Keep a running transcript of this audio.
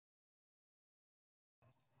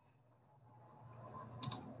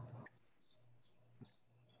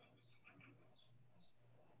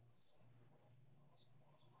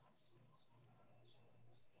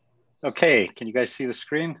Okay, can you guys see the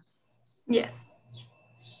screen? Yes.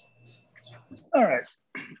 All right.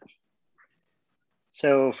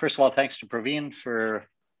 So first of all, thanks to Praveen for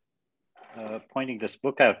pointing this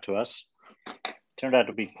book out to us. Turned out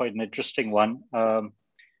to be quite an interesting one.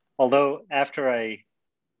 Although after I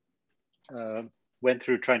went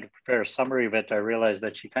through trying to prepare a summary of it, I realized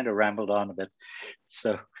that she kind of rambled on a bit.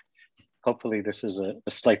 So hopefully this is a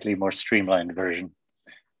slightly more streamlined version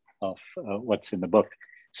of what's in the book.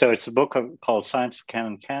 So it's a book called Science of Can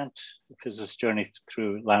and Can't, a physicist's journey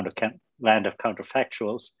through land of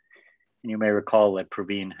counterfactuals. And you may recall that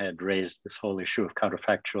Praveen had raised this whole issue of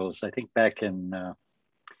counterfactuals, I think back in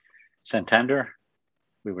Santander.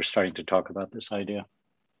 We were starting to talk about this idea.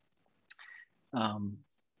 And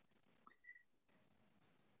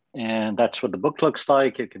that's what the book looks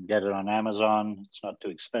like. You can get it on Amazon. It's not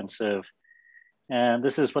too expensive. And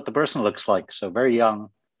this is what the person looks like. So very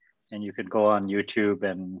young. And you can go on YouTube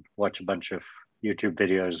and watch a bunch of YouTube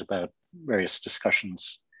videos about various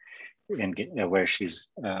discussions in where she's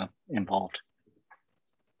involved.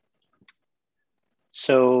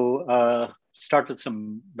 So start with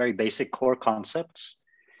some very basic core concepts.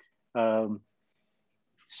 So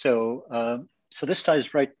this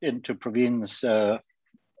ties right into Praveen's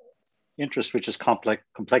interest, which is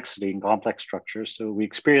complexity and complex structures. So we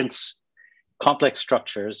experience complex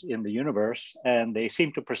structures in the universe, and they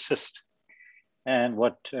seem to persist. And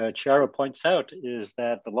what Chiara points out is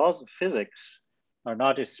that the laws of physics are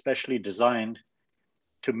not especially designed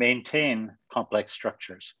to maintain complex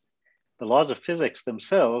structures. The laws of physics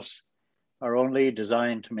themselves are only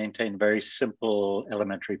designed to maintain very simple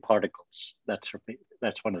elementary particles. That's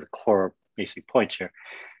one of the core basic points here.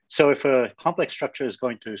 So if a complex structure is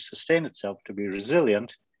going to sustain itself, to be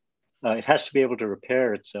resilient, it has to be able to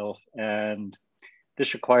repair itself. And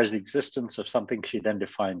this requires the existence of something she then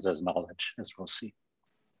defines as knowledge, as we'll see.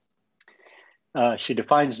 She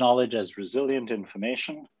defines knowledge as resilient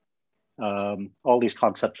information. All these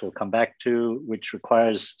concepts we'll come back to, which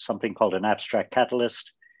requires something called an abstract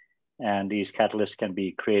catalyst. And these catalysts can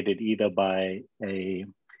be created either by a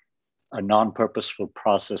non-purposeful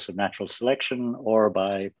process of natural selection or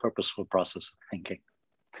by purposeful process of thinking.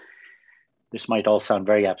 This might all sound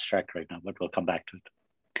very abstract right now, but we'll come back to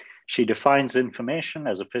it. She defines information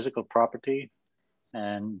as a physical property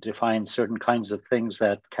and defines certain kinds of things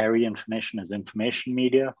that carry information as information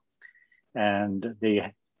media. And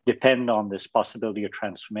they depend on this possibility of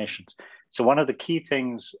transformations. So one of the key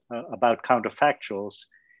things about counterfactuals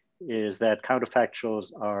is that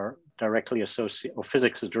counterfactuals are directly associated, or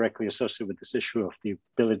physics is directly associated with this issue of the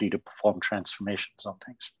ability to perform transformations on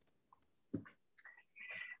things.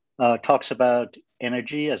 Talks about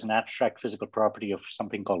energy as an abstract physical property of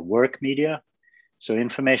something called work media. So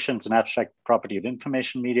information is an abstract property of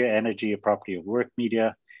information media, energy a property of work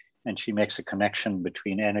media, and she makes a connection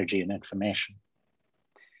between energy and information.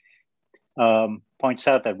 Points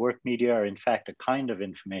out that work media are in fact a kind of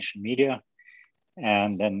information media.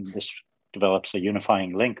 And then this develops a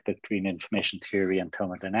unifying link between information theory and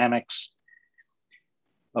thermodynamics.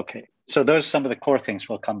 Okay, so those are some of the core things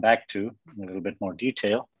we'll come back to in a little bit more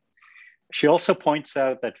detail. She also points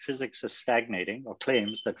out that physics is stagnating, or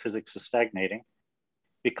claims that physics is stagnating,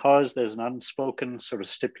 because there's an unspoken sort of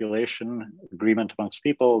stipulation, agreement amongst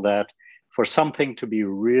people that for something to be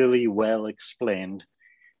really well explained,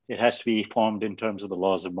 it has to be formed in terms of the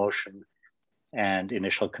laws of motion and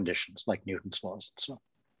initial conditions like Newton's laws and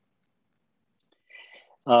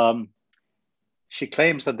so. She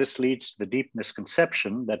claims that this leads to the deep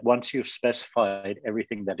misconception that once you've specified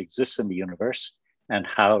everything that exists in the universe and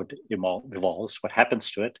how it evolves, what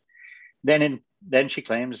happens to it, then she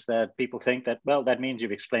claims that people think that, well, that means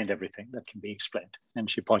you've explained everything that can be explained. And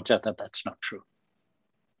she points out that that's not true.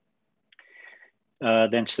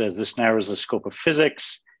 Then she says this narrows the scope of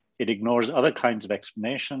physics. It ignores other kinds of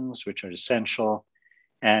explanations, which are essential,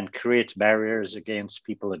 and creates barriers against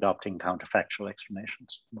people adopting counterfactual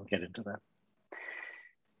explanations. We'll get into that.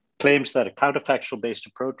 Claims that a counterfactual-based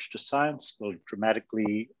approach to science will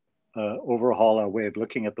dramatically overhaul our way of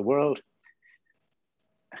looking at the world.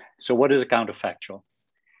 So what is a counterfactual?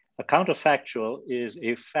 A counterfactual is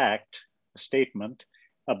a fact, a statement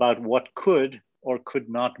about what could or could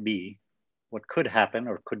not be, what could happen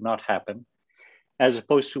or could not happen, as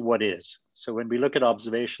opposed to what is. So when we look at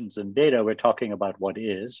observations and data, we're talking about what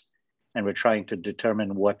is, and we're trying to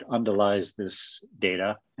determine what underlies this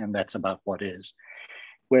data, and that's about what is.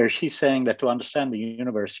 Where she's saying that to understand the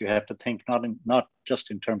universe, you have to think not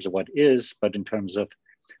just in terms of what is, but in terms of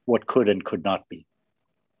what could and could not be.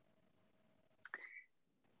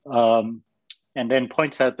 And then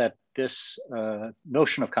points out that this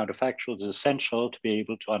notion of counterfactuals is essential to be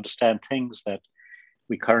able to understand things that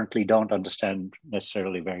we currently don't understand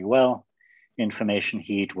necessarily very well: information,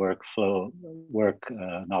 heat, workflow,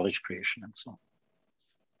 knowledge creation, and so on.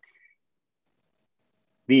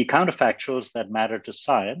 The counterfactuals that matter to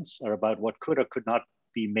science are about what could or could not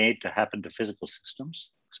be made to happen to physical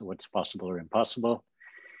systems. So what's possible or impossible.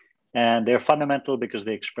 And they're fundamental because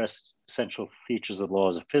they express essential features of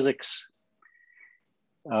laws of physics.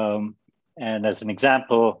 And as an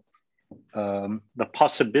example, the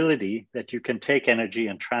possibility that you can take energy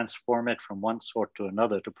and transform it from one sort to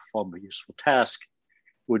another to perform a useful task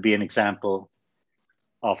would be an example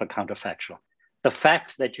of a counterfactual. The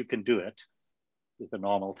fact that you can do it is the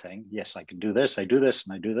normal thing. Yes, I can do this, I do this,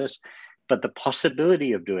 and I do this. But the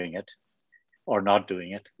possibility of doing it or not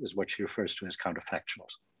doing it is what she refers to as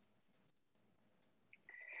counterfactuals.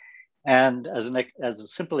 And as a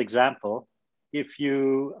simple example, if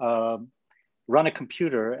you run a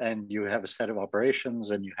computer and you have a set of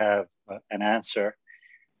operations and you have an answer,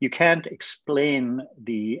 you can't explain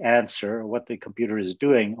the answer, what the computer is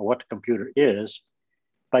doing, or what the computer is,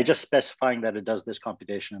 by just specifying that it does this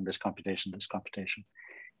computation and this computation, this computation.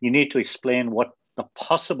 You need to explain what the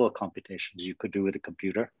possible computations you could do with a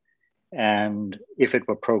computer, and if it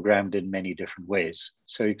were programmed in many different ways.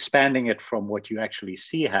 So expanding it from what you actually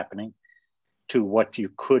see happening to what you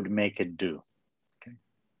could make it do. Okay.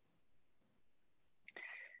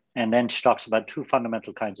 And then she talks about two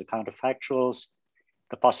fundamental kinds of counterfactuals: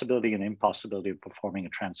 the possibility and impossibility of performing a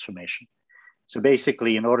transformation. So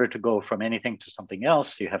basically, in order to go from anything to something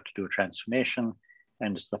else, you have to do a transformation,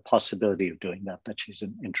 and it's the possibility of doing that she's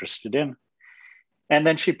interested in. And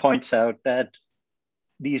then she points out that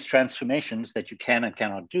these transformations that you can and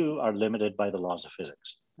cannot do are limited by the laws of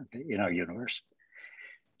physics, okay, in our universe.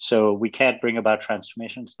 So we can't bring about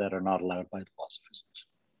transformations that are not allowed by the laws of physics.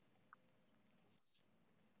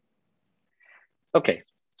 Okay,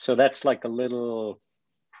 so that's like a little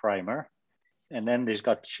primer. And then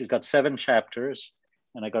she's got 7 chapters,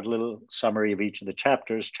 and I got a little summary of each of the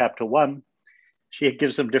chapters. Chapter 1, she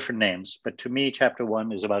gives them different names, but to me, chapter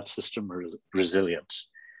 1 is about system resilience.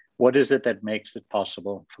 What is it that makes it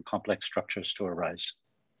possible for complex structures to arise?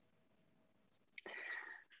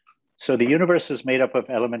 So the universe is made up of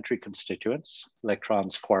elementary constituents,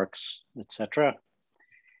 electrons, quarks, etc.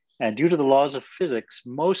 And due to the laws of physics,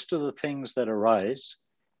 most of the things that arise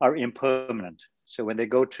are impermanent. So when they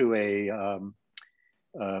go to a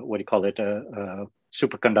the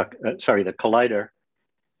collider,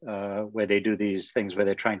 where they do these things where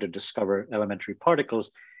they're trying to discover elementary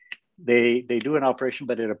particles, they do an operation,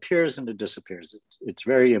 but it appears and it disappears. It's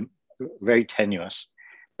very, very tenuous.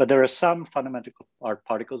 But there are some fundamental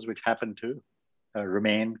particles which happen to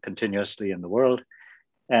remain continuously in the world.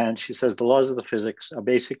 And she says the laws of the physics are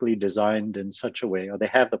basically designed in such a way, or they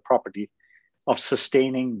have the property of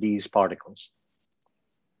sustaining these particles.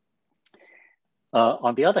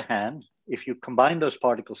 On the other hand, if you combine those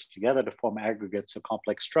particles together to form aggregates or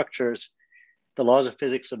complex structures, the laws of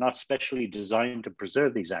physics are not specially designed to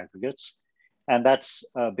preserve these aggregates. And that's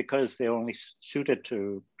because they're only suited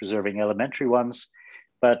to preserving elementary ones.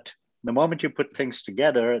 But the moment you put things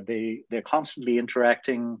together, they're constantly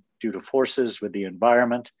interacting due to forces with the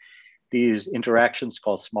environment. These interactions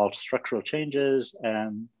cause small structural changes,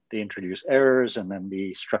 and they introduce errors, and then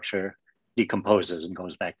the structure decomposes and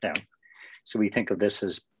goes back down. So we think of this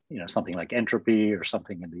as, something like entropy or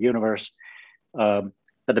something in the universe.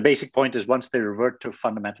 But the basic point is, once they revert to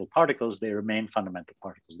fundamental particles, they remain fundamental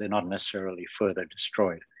particles. They're not necessarily further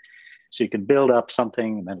destroyed. So you can build up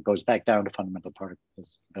something, and then it goes back down to fundamental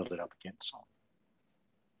particles, build it up again, so on.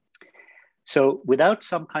 So without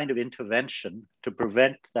some kind of intervention to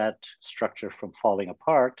prevent that structure from falling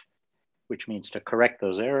apart, which means to correct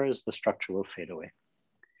those errors, the structure will fade away.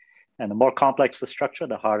 And the more complex the structure,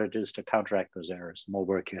 the harder it is to counteract those errors, the more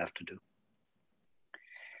work you have to do.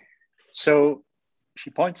 So she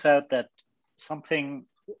points out that so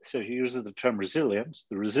she uses the term resilience.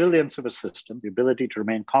 The resilience of a system, the ability to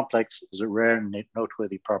remain complex, is a rare and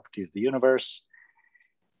noteworthy property of the universe.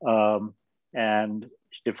 And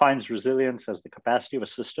she defines resilience as the capacity of a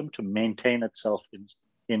system to maintain itself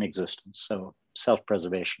in existence. So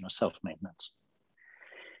self-preservation or self-maintenance.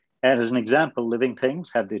 And as an example, living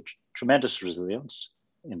things have the tremendous resilience.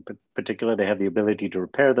 In particular, they have the ability to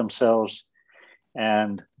repair themselves.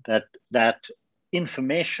 And that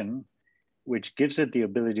information, which gives it the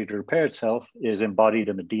ability to repair itself, is embodied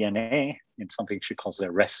in the DNA in something she calls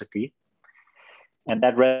a recipe. And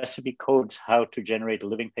that recipe codes how to generate a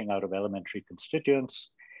living thing out of elementary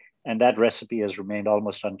constituents. And that recipe has remained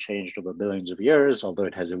almost unchanged over billions of years, although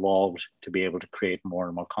it has evolved to be able to create more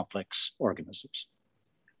and more complex organisms.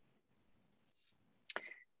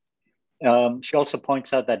 She also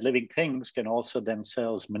points out that living things can also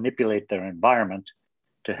themselves manipulate their environment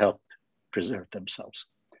to help preserve themselves.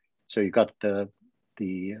 So you got the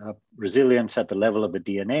resilience at the level of the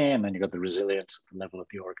DNA, and then you got the resilience at the level of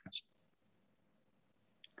the organism.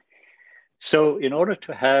 So in order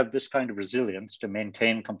to have this kind of resilience, to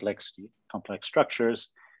maintain complexity, complex structures,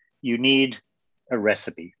 you need a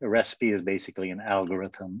recipe. A recipe is basically an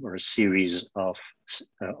algorithm or a series of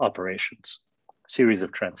operations, series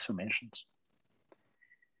of transformations.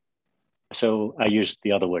 So I used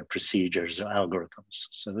the other word, procedures or algorithms.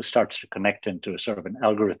 So this starts to connect into a sort of an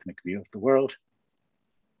algorithmic view of the world,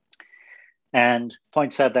 and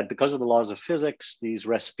points out that because of the laws of physics, these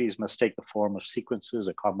recipes must take the form of sequences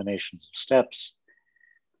or combinations of steps.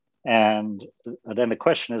 And then the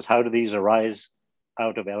question is, how do these arise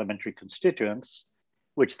out of elementary constituents,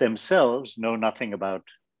 which themselves know nothing about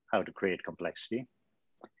how to create complexity?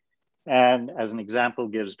 And as an example,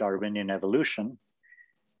 gives Darwinian evolution,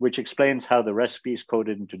 which explains how the recipes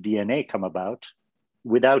coded into DNA come about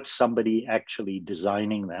without somebody actually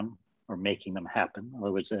designing them or making them happen. In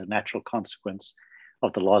other words, a natural consequence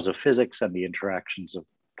of the laws of physics and the interactions of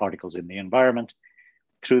particles in the environment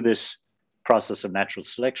through this process of natural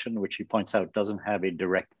selection, which he points out doesn't have a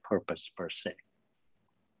direct purpose per se.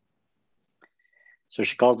 So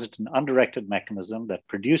she calls it an undirected mechanism that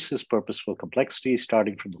produces purposeful complexity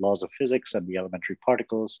starting from the laws of physics and the elementary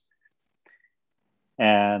particles.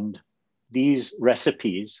 And these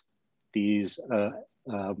recipes, these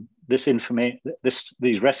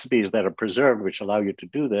recipes that are preserved, which allow you to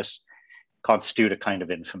do this, constitute a kind of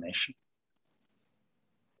information.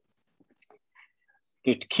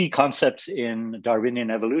 The key concepts in Darwinian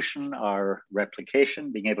evolution are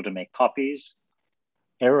replication, being able to make copies,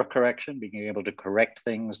 error correction, being able to correct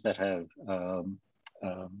things that have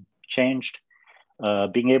changed,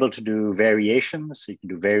 being able to do variations, so you can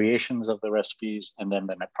do variations of the recipes, and then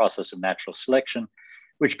the process of natural selection,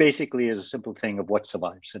 which basically is a simple thing of what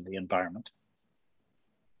survives in the environment.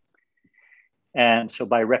 And so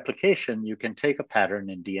by replication, you can take a pattern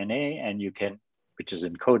in DNA and you can, which is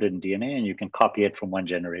encoded in DNA, and you can copy it from one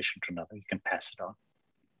generation to another. You can pass it on.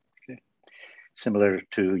 Okay. Similar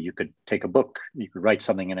to, you could take a book, you could write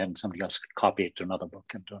something in it and somebody else could copy it to another book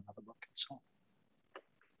and to another book and so on.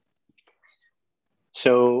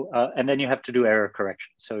 So, and then you have to do error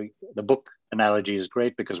correction. So the book analogy is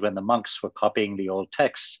great because when the monks were copying the old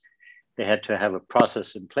texts, they had to have a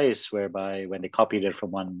process in place whereby when they copied it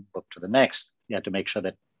from one book to the next, you had to make sure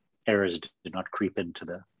that errors did not creep into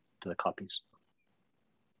the copies.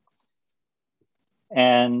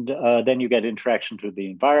 And then you get interaction to the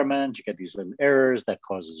environment, you get these little errors that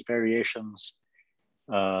causes variations.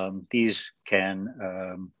 These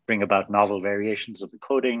can bring about novel variations of the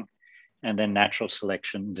coding, and then natural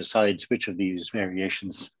selection decides which of these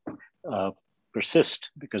variations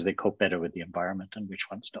persist because they cope better with the environment and which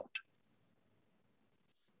ones don't.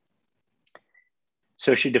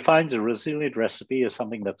 So she defines a resilient recipe as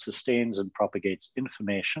something that sustains and propagates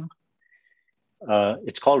information.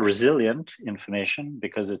 It's called resilient information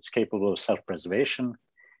because it's capable of self-preservation.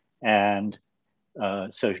 And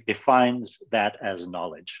so she defines that as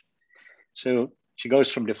knowledge. So she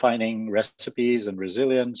goes from defining recipes and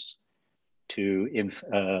resilience to,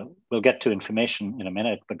 we'll get to information in a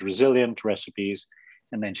minute, but resilient recipes,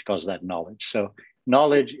 and then she calls that knowledge. So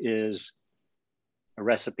knowledge is a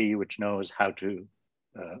recipe which knows how to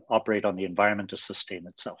operate on the environment to sustain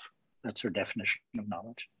itself. That's her definition of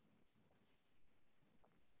knowledge.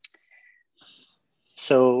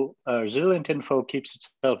 So resilient info keeps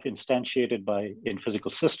itself instantiated in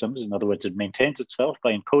physical systems. In other words, it maintains itself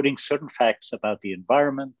by encoding certain facts about the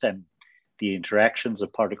environment and the interactions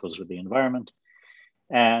of particles with the environment.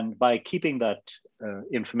 And by keeping that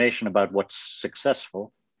information about what's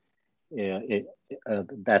successful,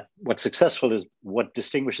 that what's successful is what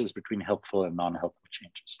distinguishes between helpful and non-helpful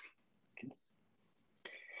changes. Okay.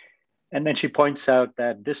 And then she points out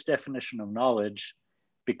that this definition of knowledge,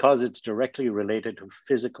 because it's directly related to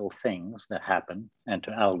physical things that happen and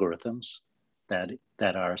to algorithms that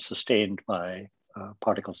are sustained by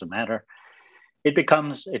particles of matter, it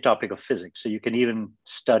becomes a topic of physics. So you can even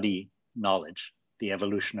study knowledge, the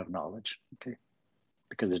evolution of knowledge, okay?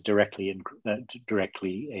 Because it's directly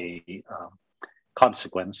a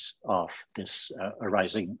consequence of this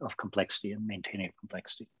arising of complexity and maintaining of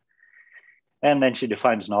complexity. And then she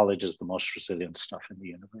defines knowledge as the most resilient stuff in the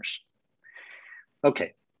universe.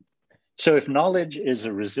 Okay, so if knowledge is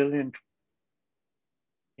a resilient,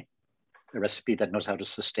 a recipe that knows how to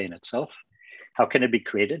sustain itself. How can it be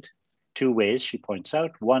created? Two ways, she points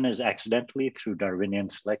out. One is accidentally through Darwinian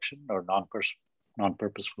selection or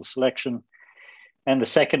non-purposeful selection. And the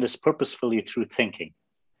second is purposefully through thinking.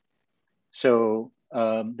 So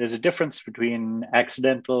there's a difference between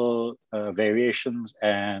accidental variations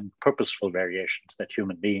and purposeful variations that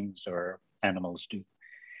human beings or animals do.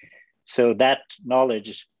 So that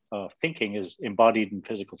knowledge of thinking is embodied in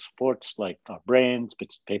physical supports like our brains,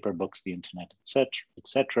 bits of paper, books, the internet,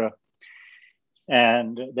 etc.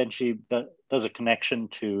 And then she does a connection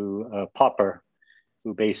to Popper,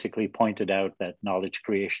 who basically pointed out that knowledge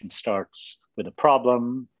creation starts with a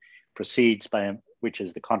problem, proceeds by, which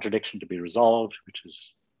is the contradiction to be resolved, which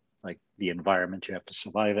is like the environment you have to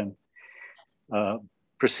survive in,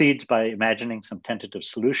 proceeds by imagining some tentative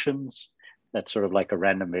solutions. That's sort of like a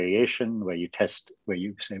random variation where you test, where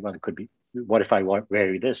you say, well, it could be, what if I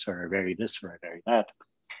vary this, or I vary this, or I vary that?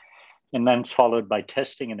 And then it's followed by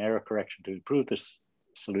testing and error correction to improve the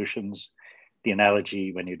solutions. The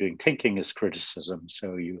analogy when you're doing thinking is criticism.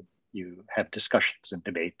 So you have discussions and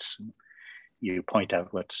debates, and you point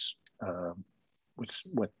out what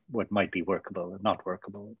might be workable and not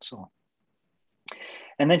workable, and so on.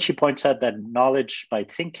 And then she points out that knowledge by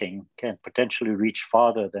thinking can potentially reach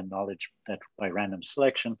farther than knowledge that by random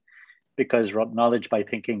selection, because knowledge by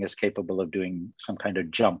thinking is capable of doing some kind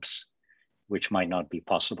of jumps, which might not be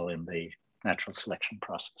possible in the natural selection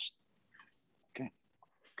process.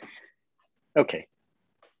 Okay.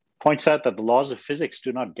 Points out that the laws of physics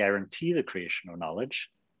do not guarantee the creation of knowledge,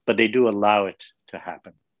 but they do allow it to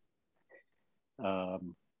happen.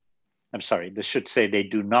 I'm sorry, this should say they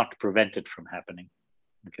do not prevent it from happening.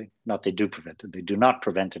 Okay, not they do prevent it, they do not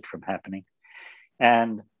prevent it from happening.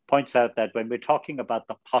 And points out that when we're talking about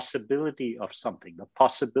the possibility of something, the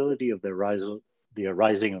possibility of the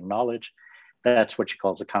arising of knowledge, that's what she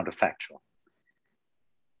calls a counterfactual.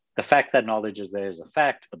 The fact that knowledge is there is a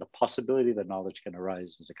fact, but the possibility that knowledge can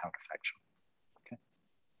arise is a counterfactual. Okay.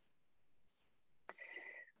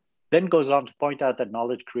 Then goes on to point out that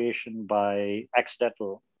knowledge creation by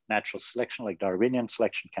accidental natural selection, like Darwinian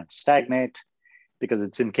selection, can stagnate because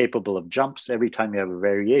it's incapable of jumps. Every time you have a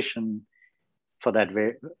variation for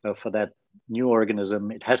that new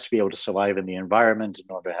organism, it has to be able to survive in the environment in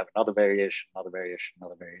order to have another variation,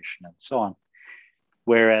 and so on.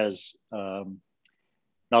 Whereas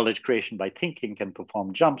knowledge creation by thinking can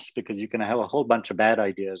perform jumps because you can have a whole bunch of bad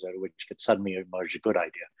ideas out of which could suddenly emerge a good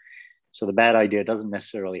idea. So the bad idea doesn't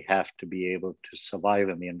necessarily have to be able to survive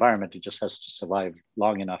in the environment. It just has to survive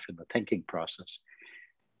long enough in the thinking process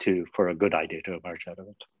for a good idea to emerge out of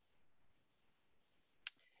it.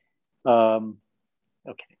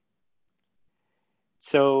 Okay.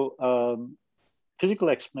 So physical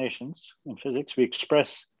explanations in physics, we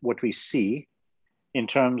express what we see in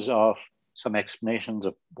terms of some explanations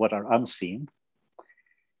of what are unseen.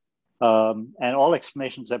 And all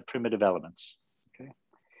explanations have primitive elements. Okay.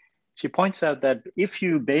 She points out that if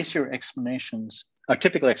you base your explanations,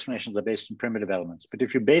 typical explanations are based on primitive elements, but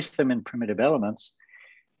if you base them in primitive elements,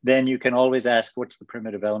 then you can always ask what's the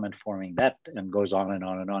primitive element forming that, and goes on and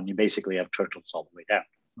on and on. You basically have turtles all the way down,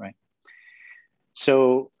 right?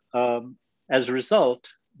 So as a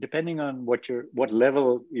result, depending on what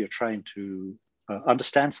level you're trying to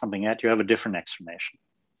understand something at, you have a different explanation.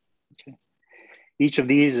 Okay. Each of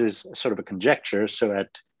these is sort of a conjecture. So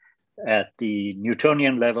at the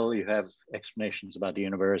Newtonian level, you have explanations about the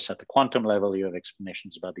universe. At the quantum level, you have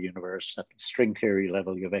explanations about the universe. At the string theory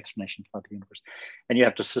level, you have explanations about the universe. And you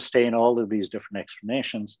have to sustain all of these different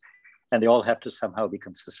explanations, and they all have to somehow be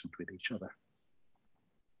consistent with each other.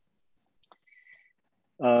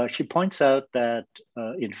 She points out that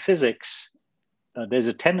in physics, there's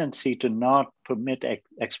a tendency to not permit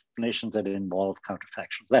explanations that involve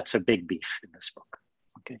counterfactuals. That's a big beef in this book.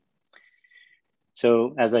 Okay.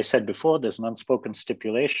 So as I said before, there's an unspoken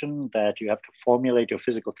stipulation that you have to formulate your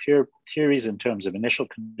physical theories in terms of initial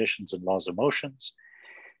conditions and laws of motion.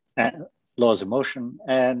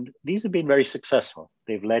 And these have been very successful.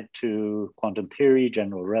 They've led to quantum theory,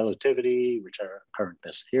 general relativity, which are current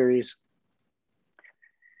best theories.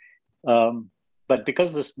 But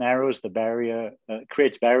because this narrows the barrier,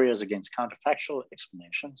 creates barriers against counterfactual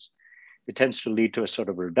explanations, it tends to lead to a sort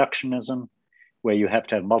of reductionism where you have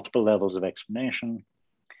to have multiple levels of explanation.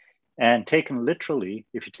 And taken literally,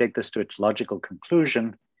 if you take this to its logical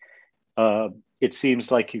conclusion, it seems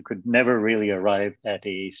like you could never really arrive at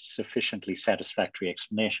a sufficiently satisfactory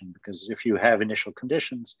explanation, because if you have initial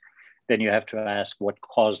conditions, then you have to ask what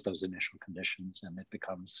caused those initial conditions, and it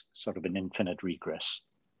becomes sort of an infinite regress.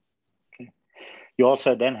 Okay. You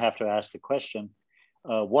also then have to ask the question,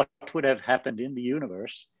 what would have happened in the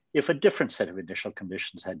universe if a different set of initial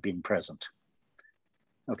conditions had been present.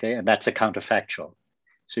 Okay, and that's a counterfactual.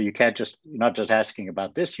 So you can't just, you're not just asking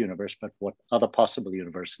about this universe, but what other possible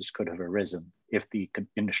universes could have arisen if the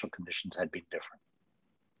initial conditions had been different.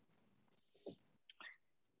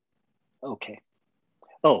 Okay.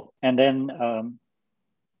 Oh, and then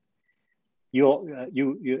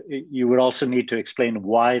you would also need to explain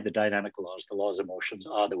why the dynamic laws, the laws of motions,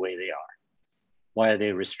 are the way they are. Why are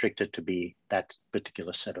they restricted to be that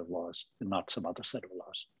particular set of laws and not some other set of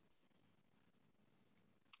laws?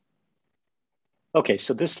 Okay,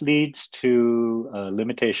 so this leads to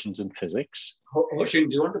limitations in physics. Hoshin,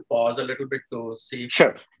 do you want to pause a little bit to see if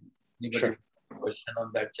Sure. anybody has a question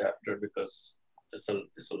on that chapter, because it's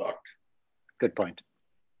a lot. Good point.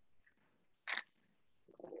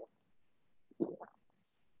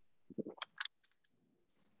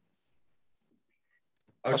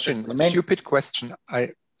 Hoshin, a stupid question. I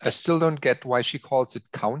still don't get why she calls it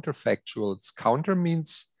counterfactuals. Counter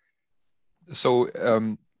means, so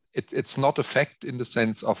it's not a fact in the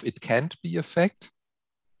sense of it can't be a fact,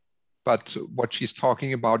 but what she's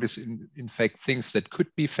talking about is in fact things that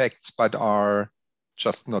could be facts but are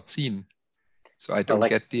just not seen. So I don't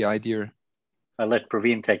get the idea. I'll let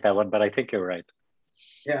Praveen take that one, but I think you're right.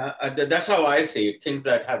 Yeah, that's how I see it. Things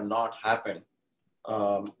that have not happened,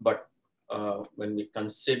 but when we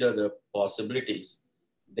consider the possibilities,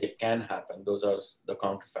 they can happen. Those are the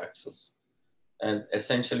counterfactuals. And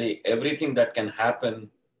essentially everything that can happen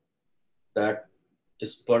that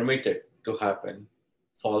is permitted to happen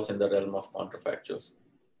falls in the realm of counterfactuals.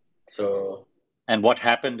 So, and what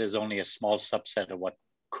happened is only a small subset of what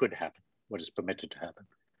could happen, what is permitted to happen.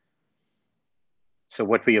 So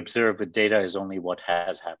what we observe with data is only what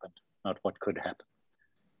has happened, not what could happen.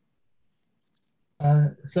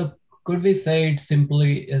 So could we say it's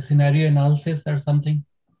simply a scenario analysis or something?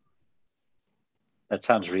 That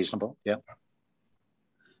sounds reasonable, yeah.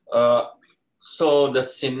 So the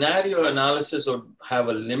scenario analysis would have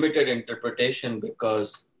a limited interpretation,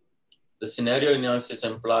 because the scenario analysis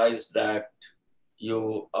implies that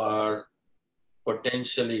you are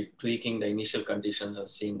potentially tweaking the initial conditions and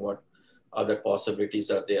seeing what other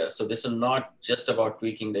possibilities are there. So this is not just about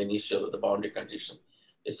tweaking the boundary condition.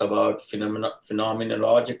 It's about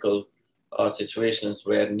phenomenological situations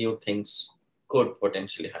where new things could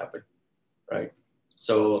potentially happen, right?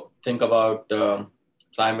 So think about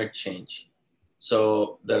climate change.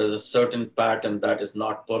 So there is a certain pattern that is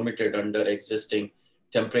not permitted under existing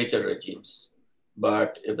temperature regimes.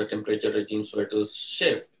 But if the temperature regimes were to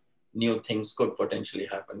shift, new things could potentially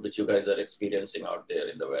happen, which you guys are experiencing out there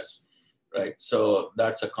in the West, right? So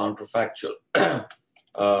that's a counterfactual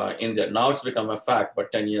in there. Now it's become a fact,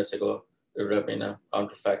 but 10 years ago, it would have been a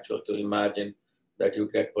counterfactual to imagine that you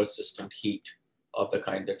get persistent heat of the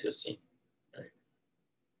kind that you're seeing, right?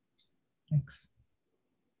 Thanks.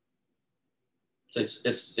 So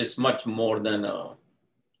it's much more than a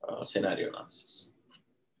scenario analysis.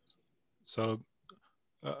 So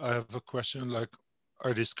I have a question, like,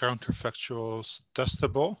 are these counterfactuals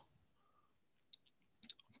testable?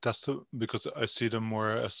 Because I see them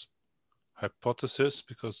more as hypothesis,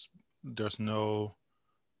 because there's no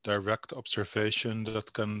direct observation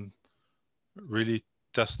that can really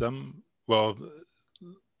test them. Well,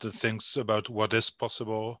 the things about what is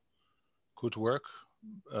possible could work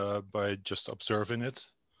by just observing it.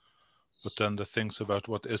 But then the things about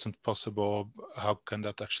what isn't possible, how can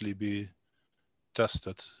that actually be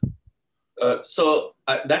tested? So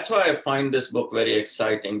that's why I find this book very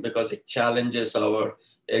exciting, because it challenges our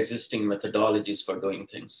existing methodologies for doing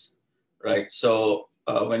things, right? So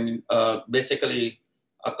when basically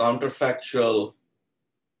a counterfactual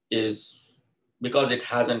is, because it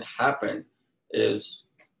hasn't happened, is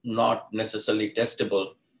not necessarily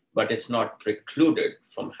testable, but it's not precluded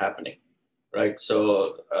from happening, right?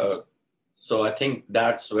 So, so I think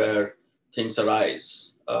that's where things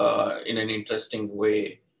arise in an interesting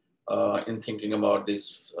way in thinking about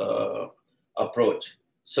this approach.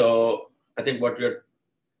 So I think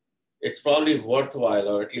it's probably worthwhile,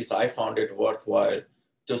 or at least I found it worthwhile,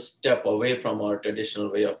 to step away from our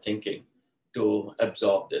traditional way of thinking to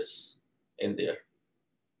absorb this in there,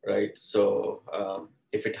 right? So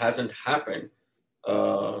if it hasn't happened,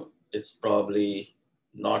 it's probably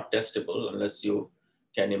not testable unless you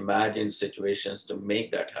can imagine situations to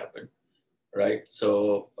make that happen, right?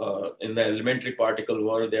 So in the elementary particle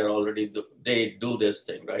world, they do this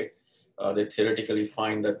thing, right? They theoretically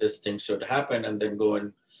find that this thing should happen and then go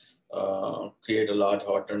and create a large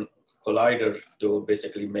hadron collider to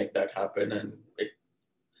basically make that happen, and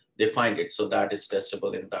they find it. So that is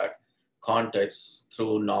testable in that context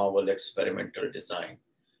through novel experimental design.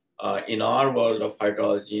 in our world of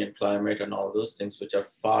hydrology and climate and all those things, which are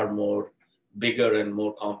far more bigger and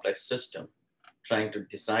more complex system, trying to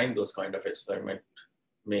design those kind of experiment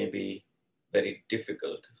may be very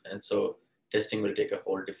difficult. And so testing will take a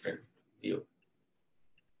whole different view.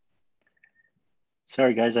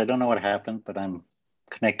 Sorry, guys, I don't know what happened, but I'm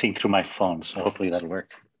connecting through my phone, so hopefully that'll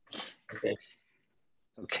work. Okay.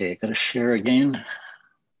 Okay, I gotta share again.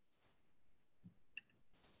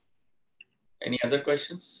 Any other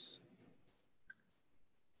questions?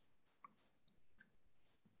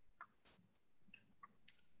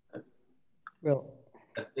 Well,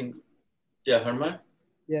 I think, yeah, Herman?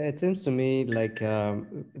 yeah, it seems to me like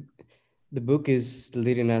the book is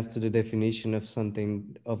leading us to the definition of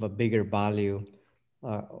something of a bigger value.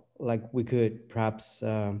 Like we could perhaps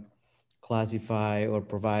classify or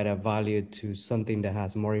provide a value to something that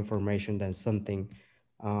has more information than something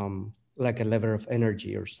like a level of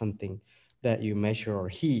energy or something that you measure, or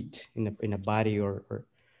heat in a body, or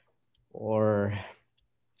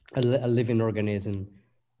a living organism.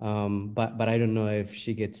 But I don't know if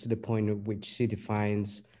she gets to the point at which she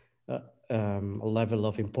defines a level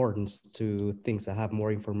of importance to things that have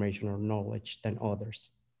more information or knowledge than others.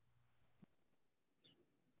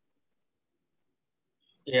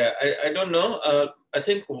 Yeah, I don't know. I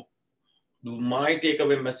think my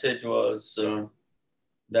takeaway message was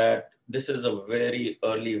that this is a very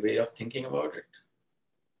early way of thinking about it.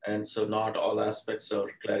 And so not all aspects are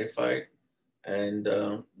clarified. And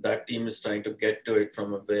that team is trying to get to it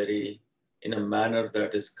from in a manner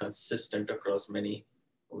that is consistent across many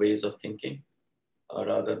ways of thinking,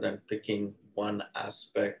 rather than picking one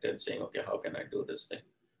aspect and saying, okay, how can I do this thing?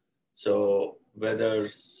 So whether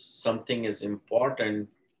something is important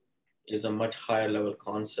is a much higher level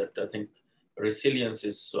concept. I think resilience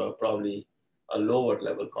is probably a lower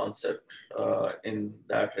level concept in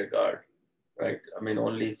that regard, right? I mean,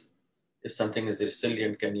 only if something is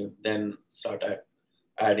resilient can you then start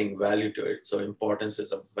adding value to it. So importance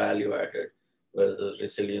is a value added, whereas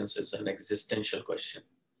resilience is an existential question.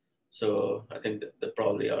 So I think that there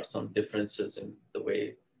probably are some differences in the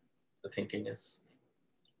way the thinking is.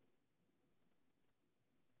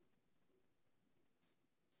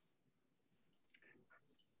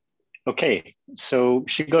 Okay, so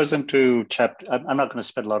she goes into chapter, I'm not going to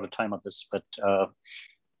spend a lot of time on this, but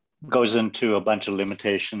goes into a bunch of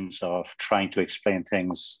limitations of trying to explain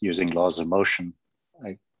things using laws of motion.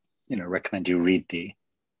 I recommend you read the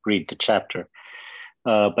chapter.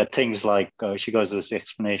 But things like, she goes to this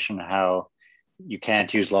explanation how you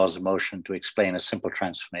can't use laws of motion to explain a simple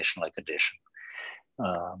transformation like addition.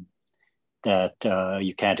 That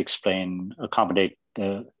you can't accommodate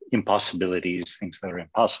the impossibilities, things that are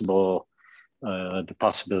impossible, the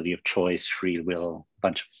possibility of choice, free will,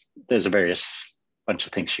 there's a bunch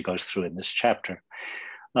of things she goes through in this chapter,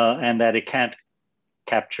 and that it can't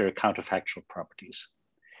capture counterfactual properties.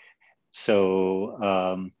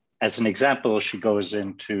 So as an example, she goes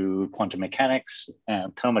into quantum mechanics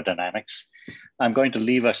and thermodynamics. I'm going to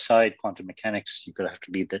leave aside quantum mechanics. You're going to have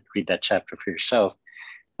to read that chapter for yourself,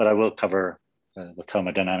 but I will cover the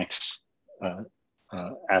thermodynamics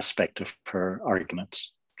aspect of her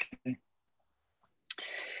arguments. Okay.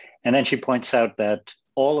 And then she points out that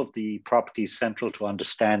all of the properties central to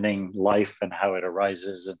understanding life and how it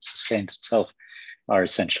arises and sustains itself are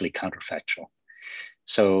essentially counterfactual.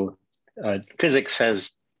 So physics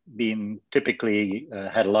has been typically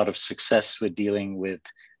had a lot of success with dealing with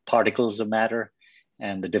particles of matter.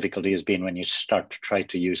 And the difficulty has been when you start to try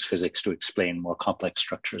to use physics to explain more complex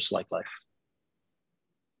structures like life.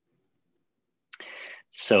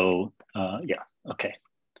 So yeah, okay.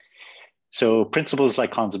 So principles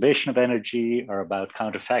like conservation of energy are about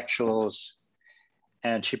counterfactuals.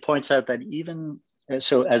 And she points out that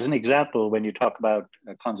so as an example, when you talk about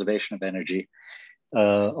conservation of energy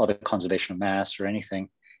or the conservation of mass or anything,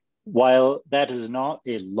 while that is not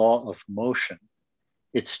a law of motion,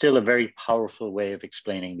 it's still a very powerful way of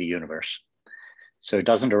explaining the universe. So it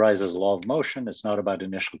doesn't arise as a law of motion. It's not about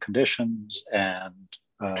initial conditions and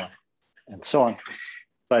so on.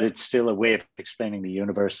 But it's still a way of explaining the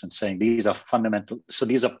universe and saying these are fundamental. So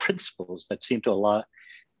these are principles that seem to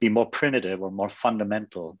be more primitive or more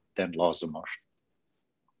fundamental than laws of motion.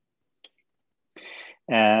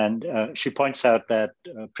 And she points out that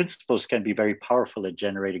principles can be very powerful at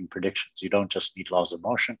generating predictions. You don't just need laws of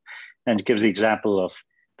motion. And it gives the example of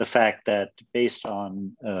the fact that based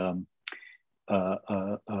on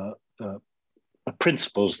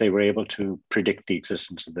principles, they were able to predict the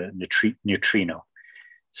existence of the neutrino.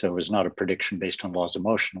 So it was not a prediction based on laws of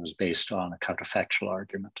motion, it was based on a counterfactual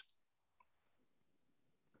argument.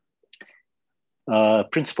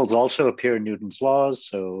 Principles also appear in Newton's laws,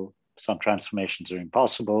 so some transformations are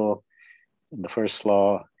impossible. In the first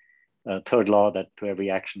law, third law, that to every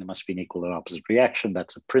action there must be an equal and opposite reaction.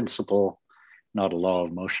 That's a principle, not a law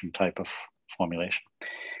of motion type of formulation.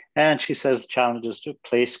 And she says the challenge is to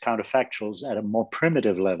place counterfactuals at a more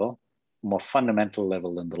primitive level, more fundamental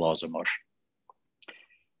level than the laws of motion.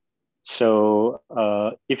 So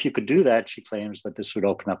if you could do that, she claims that this would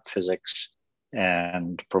open up physics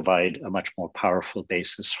and provide a much more powerful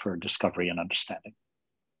basis for discovery and understanding.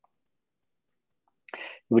 It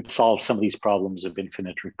would solve some of these problems of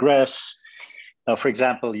infinite regress. For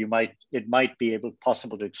example, it might be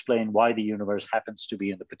possible to explain why the universe happens to be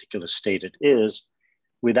in the particular state it is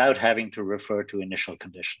without having to refer to initial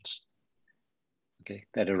conditions. Okay,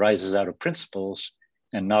 that arises out of principles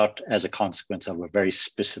and not as a consequence of a very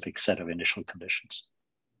specific set of initial conditions.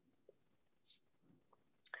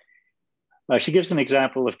 She gives an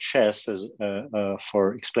example of chess as,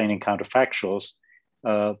 for explaining counterfactuals,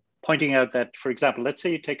 pointing out that, for example, let's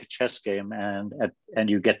say you take a chess game and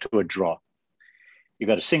you get to a draw. You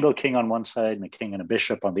got a single king on one side and a king and a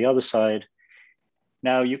bishop on the other side.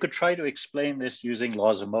 Now you could try to explain this using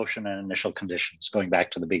laws of motion and initial conditions, going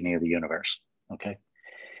back to the beginning of the universe, okay?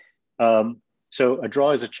 So a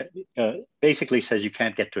draw is basically says you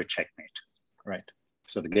can't get to a checkmate, right?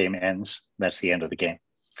 So the game ends, that's the end of the game.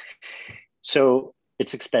 So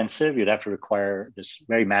it's expensive. You'd have to require this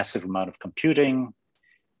very massive amount of computing.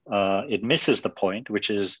 It misses the point, which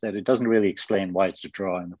is that it doesn't really explain why it's a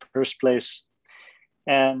draw in the first place.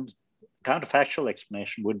 And counterfactual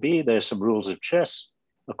explanation would be there's some rules of chess.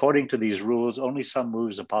 According to these rules, only some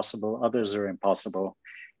moves are possible, others are impossible.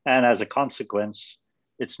 And as a consequence,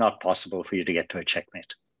 it's not possible for you to get to a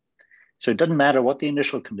checkmate. So it doesn't matter what the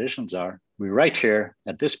initial conditions are. We're right here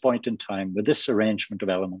at this point in time with this arrangement of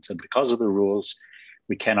elements, and because of the rules,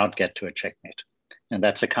 we cannot get to a checkmate. And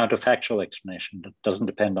that's a counterfactual explanation that doesn't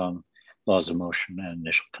depend on laws of motion and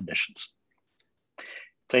initial conditions.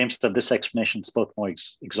 Claims that this explanation is both more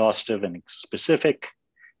exhaustive and specific,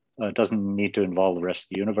 doesn't need to involve the rest of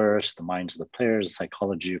the universe, the minds of the players, the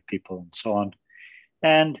psychology of people, and so on.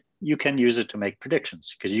 And you can use it to make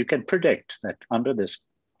predictions because you can predict that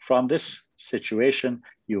from this situation,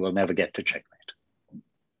 you will never get to checkmate.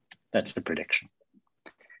 That's the prediction.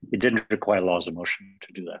 It didn't require laws of motion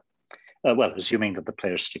to do that. Well, assuming that the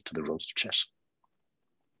players stick to the rules of chess.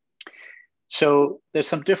 So there's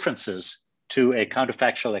some differences to a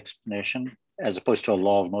counterfactual explanation as opposed to a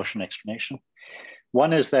law of motion explanation.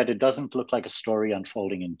 One is that it doesn't look like a story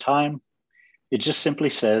unfolding in time. It just simply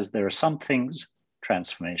says there are some things,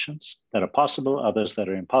 transformations, that are possible, others that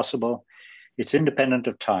are impossible. It's independent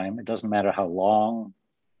of time. It doesn't matter how long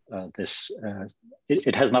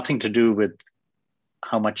it has nothing to do with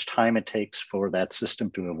how much time it takes for that system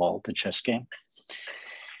to evolve, the chess game.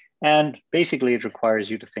 And basically it requires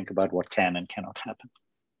you to think about what can and cannot happen.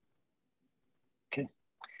 Okay,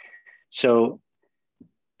 so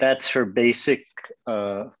that's her basic,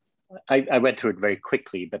 I went through it very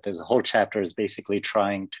quickly, but there's a whole chapter is basically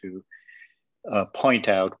trying to point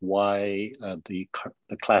out why the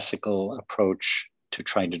classical approach to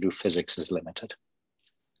trying to do physics is limited.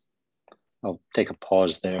 I'll take a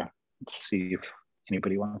pause there and see if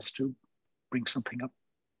anybody wants to bring something up.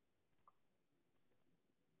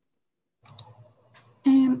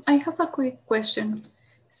 I have a quick question.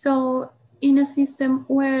 So in a system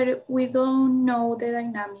where we don't know the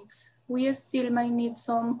dynamics, we still might need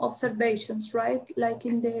some observations, right? Like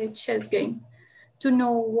in the chess game, to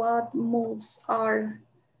know what moves are,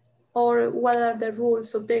 or what are the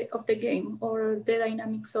rules of the game, or the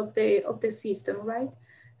dynamics of the system, right?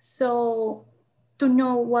 So to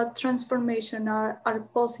know what transformation are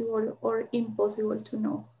possible or impossible to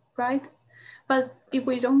know, right? But if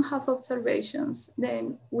we don't have observations,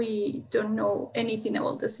 then we don't know anything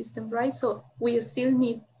about the system, right? So we still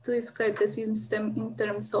need to describe the system in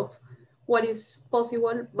terms of what is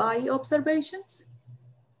possible by observations.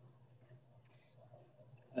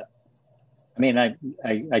 I mean,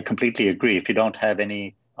 I completely agree. If you don't have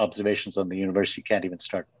any observations on the universe, you can't even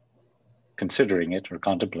start considering it or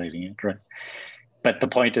contemplating it, right? But the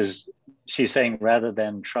point is, she's saying rather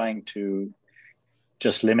than trying to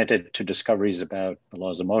just limit it to discoveries about the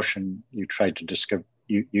laws of motion, you try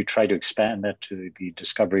to expand that to the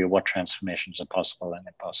discovery of what transformations are possible and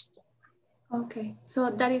impossible. Okay, so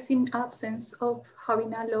that is in absence of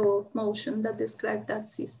having a law of motion that describes that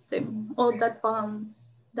system, or that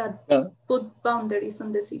put boundaries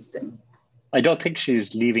on the system. I don't think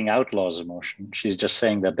she's leaving out laws of motion. She's just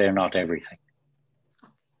saying that they're not everything.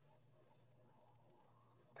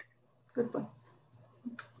 Good point.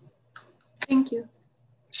 Thank you.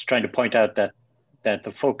 She's trying to point out that that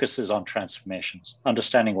the focus is on transformations,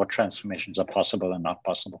 understanding what transformations are possible and not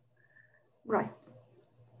possible. Right.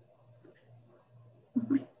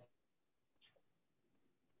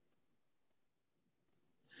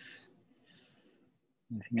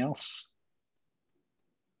 Anything else?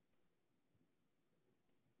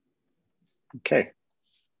 Okay.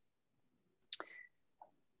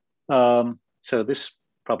 So this is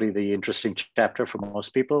probably the interesting chapter for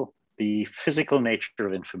most people, the physical nature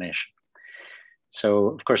of information. So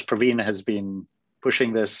of course, Praveen has been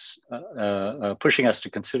pushing this, pushing us to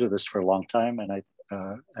consider this for a long time,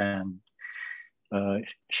 and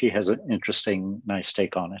she has an interesting, nice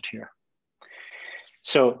take on it here.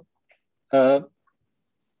 So, and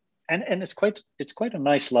it's quite a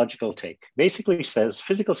nice logical take. Basically says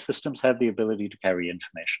physical systems have the ability to carry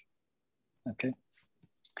information. Okay.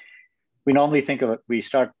 We normally think of it, we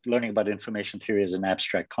start learning about information theory as an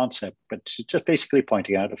abstract concept, but it's just basically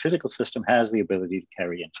pointing out a physical system has the ability to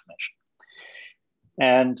carry information.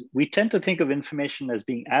 And we tend to think of information as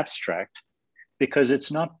being abstract because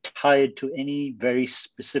it's not tied to any very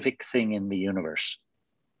specific thing in the universe.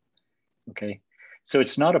 Okay, so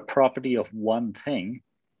it's not a property of one thing,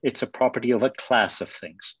 it's a property of a class of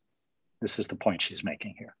things. This is the point she's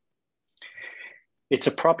making here. It's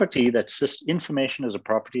a property that information is a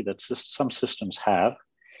property that some systems have,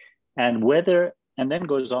 and then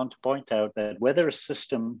goes on to point out that whether a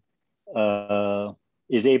system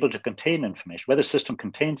is able to contain information, whether a system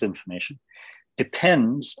contains information,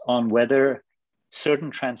 depends on whether certain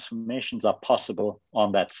transformations are possible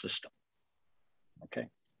on that system. Okay.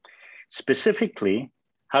 Specifically,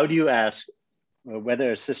 how do you ask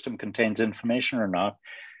whether a system contains information or not?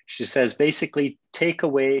 She says basically take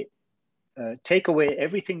away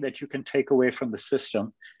everything that you can take away from the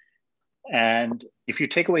system. And if you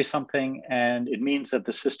take away something and it means that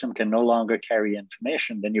the system can no longer carry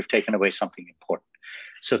information, then you've taken away something important.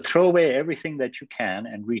 So throw away everything that you can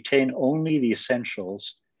and retain only the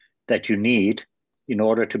essentials that you need in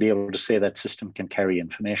order to be able to say that system can carry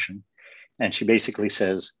information. And she basically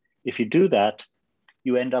says, if you do that,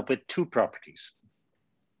 you end up with two properties.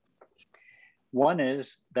 One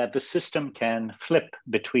is that the system can flip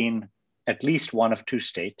between at least one of two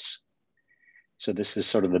states. So this is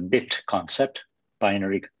sort of the bit concept,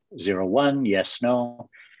 binary 0, 1, yes, no.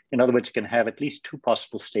 In other words, it can have at least two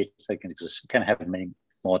possible states that can exist. It can have many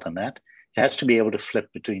more than that. It has to be able to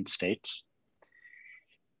flip between states.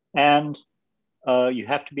 And you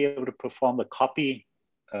have to be able to perform the copy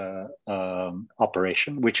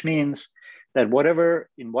operation, which means that whatever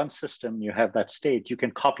in one system you have that state, you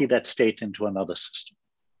can copy that state into another system.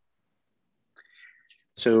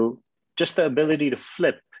 So just the ability to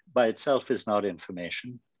flip by itself is not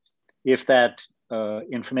information. If that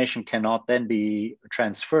information cannot then be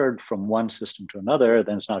transferred from one system to another,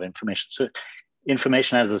 then it's not information. So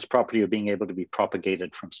information has this property of being able to be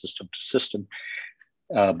propagated from system to system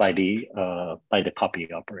by the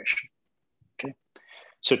copy operation. Okay,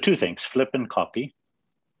 so two things: flip and copy.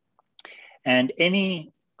 And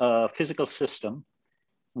any physical system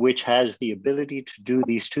which has the ability to do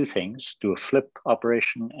these two things, do a flip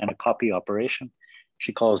operation and a copy operation,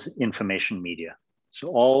 she calls information media. So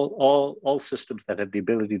all systems that have the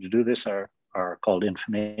ability to do this are called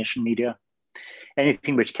information media.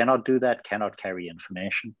 Anything which cannot do that cannot carry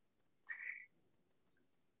information.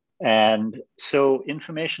 And so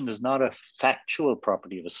information is not a factual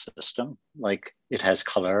property of a system, like it has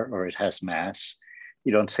color or it has mass.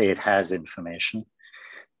 You don't say it has information.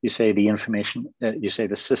 You say the information, you say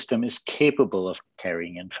the system is capable of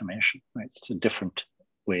carrying information, right? It's a different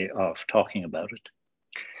way of talking about it.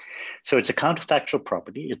 So it's a counterfactual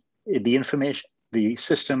property. The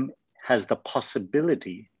system has the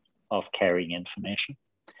possibility of carrying information.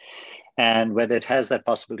 And whether it has that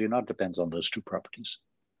possibility or not depends on those two properties.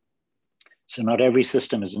 So not every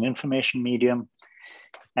system is an information medium.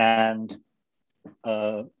 And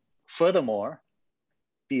furthermore,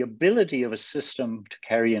 the ability of a system to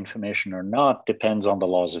carry information or not depends on the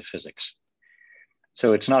laws of physics.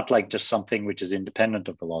 So it's not like just something which is independent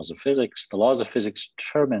of the laws of physics. The laws of physics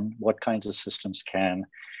determine what kinds of systems can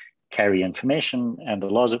carry information, and the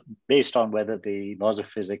laws of, based on whether the laws of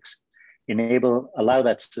physics allow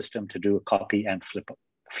that system to do a copy and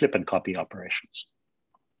flip and copy operations.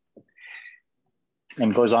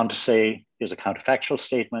 And goes on to say, here's a counterfactual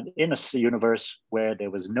statement: in a universe where there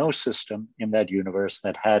was no system in that universe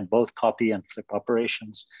that had both copy and flip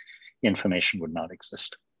operations, information would not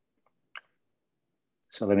exist.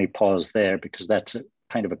 So let me pause there, because that's a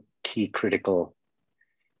kind of a key critical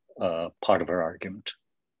part of our argument.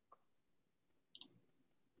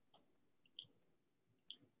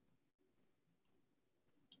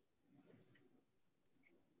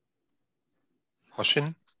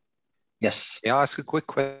 Hoshin? Yes. May I ask a quick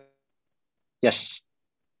question? Yes.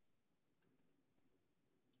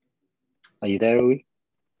 Are you there, Uwe?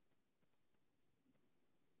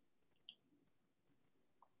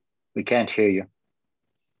 We can't hear you.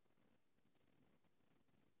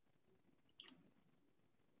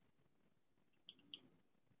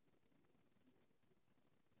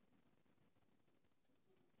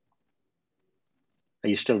 Are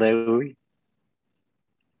you still there, Uwe?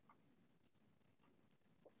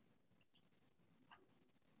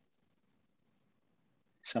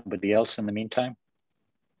 Somebody else in the meantime?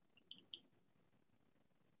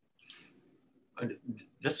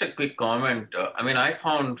 Just a quick comment. I mean, I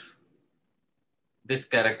found this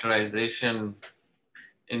characterization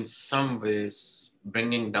in some ways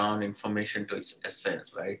bringing down information to its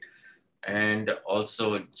essence, right? And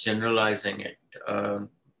also generalizing it.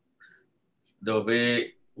 The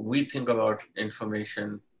way we think about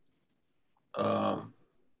information,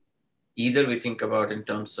 either we think about in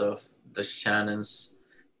terms of the Shannon's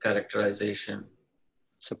characterization.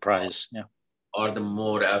 Surprise, yeah. Or the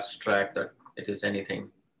more abstract that it is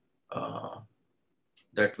anything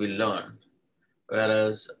that we learn.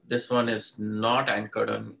 Whereas this one is not anchored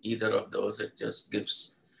on either of those. It just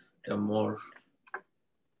gives a more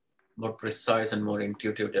precise and more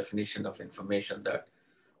intuitive definition of information, that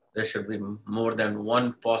there should be more than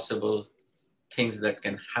one possible things that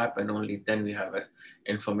can happen. Only then we have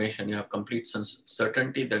information. You have complete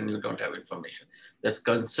certainty, then you don't have information. That's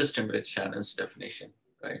consistent with Shannon's definition,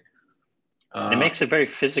 right? It makes it very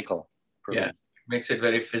physical. Yeah, it makes it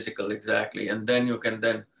very physical, exactly. And then you can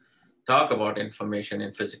then talk about information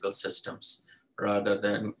in physical systems rather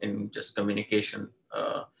than in just communication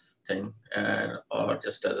thing, or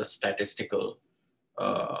just as a statistical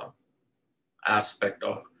aspect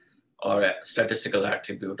or a statistical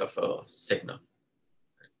attribute of a signal.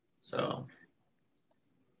 So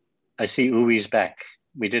I see Uwe's back.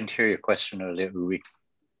 We didn't hear your question earlier, Uwe.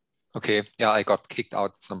 Okay, yeah, I got kicked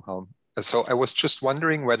out somehow. So I was just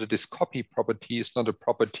wondering whether this copy property is not a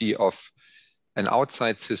property of an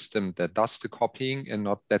outside system that does the copying and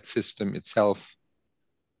not that system itself.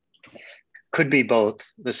 Could be both.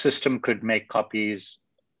 The system could make copies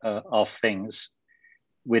of things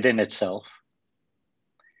within itself,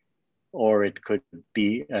 or it could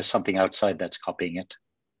be something outside that's copying it.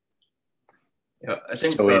 Yeah, I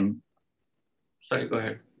think, so sorry, go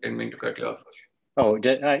ahead. Didn't mean to cut you off. Oh,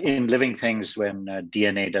 in living things, when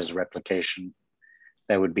DNA does replication,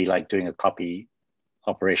 that would be like doing a copy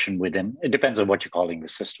operation within. It depends on what you're calling the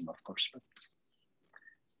system, of course. But.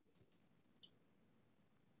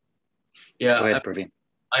 Yeah, go ahead, Praveen.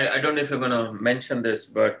 I don't know if you're going to mention this,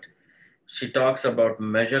 but she talks about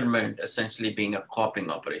measurement essentially being a copying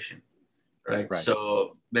operation, right?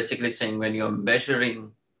 So basically saying when you're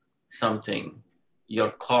measuring something,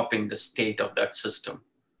 you're copying the state of that system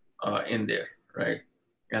in there, right?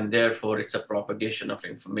 And therefore it's a propagation of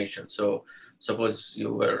information. So suppose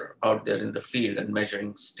you were out there in the field and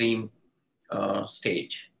measuring stream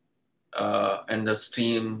stage, and the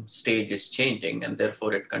stream stage is changing, and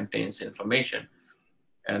therefore it contains information.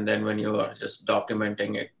 And then when you are just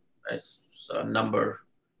documenting it as a number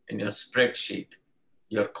in your spreadsheet,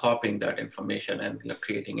 you're copying that information and you're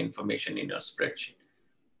creating information in your spreadsheet.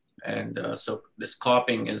 And so this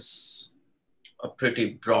copying is a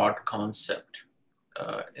pretty broad concept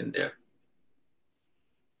in there.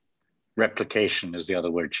 Replication is the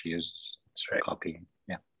other word she uses. It's right. Copying,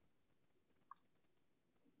 yeah.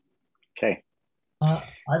 Okay. I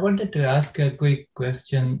wanted to ask a quick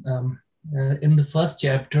question. In the first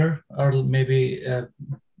chapter, or maybe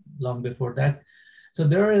long before that, so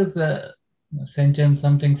there is a sentence,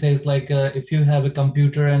 something says like, if you have a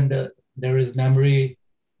computer and there is memory,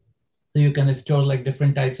 so you can store like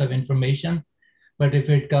different types of information, but if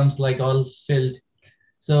it comes like all filled,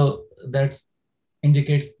 so that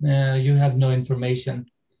indicates you have no information.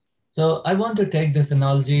 So I want to take this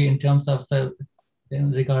analogy in terms of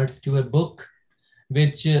in regards to a book,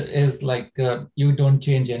 which is like you don't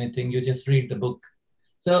change anything, you just read the book.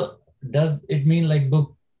 So does it mean like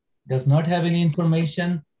book does not have any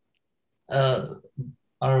information? Or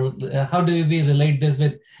how do we relate this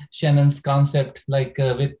with Shannon's concept, like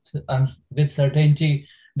with certainty,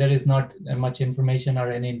 there is not much information or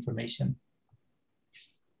any information?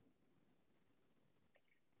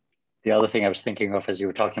 The other thing I was thinking of as you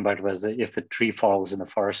were talking about was that if the tree falls in the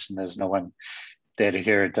forest and there's no one there to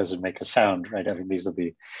hear, it doesn't make a sound, right? I mean, these are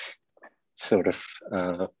the sort of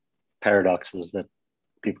paradoxes that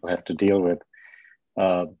people have to deal with.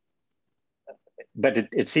 But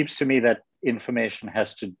it seems to me that information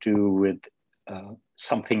has to do with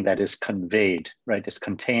something that is conveyed, right? It's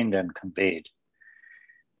contained and conveyed.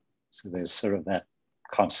 So there's sort of that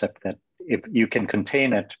concept that if you can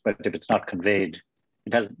contain it, but if it's not conveyed, it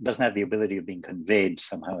doesn't have the ability of being conveyed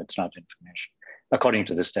somehow, it's not information, according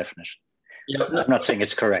to this definition. Yeah, I'm not saying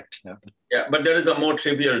it's correct. No. Yeah, but there is a more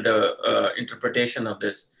trivial interpretation of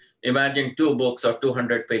this. Imagine two books of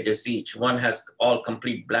 200 pages each. One has all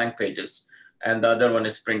complete blank pages and the other one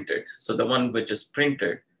is printed. So the one which is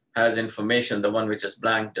printed has information, the one which is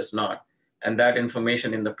blank does not. And that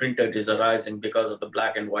information in the printed is arising because of the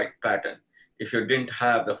black and white pattern. If you didn't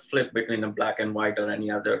have the flip between a black and white or any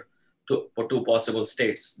other two possible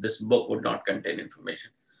states, this book would not contain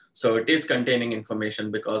information. So it is containing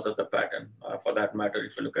information because of the pattern. For that matter,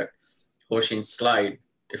 if you look at Hoshin's slide,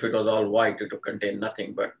 if it was all white, it would contain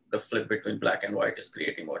nothing, but the flip between black and white is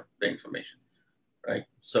creating the information, right?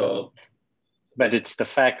 So. But it's the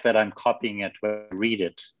fact that I'm copying it when I read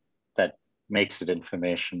it that makes it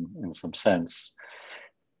information in some sense.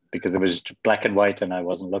 Because it was black and white and I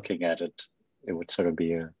wasn't looking at it, it would sort of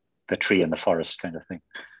be the tree in the forest kind of thing.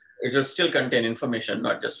 It will still contain information,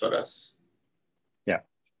 not just for us. Yeah.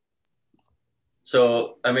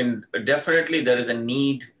 So, I mean, definitely there is a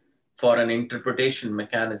need for an interpretation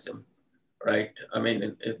mechanism, right? I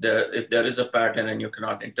mean, if there is a pattern and you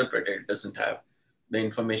cannot interpret it, it doesn't have the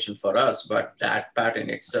information for us, but that pattern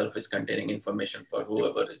itself is containing information for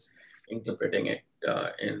whoever is interpreting it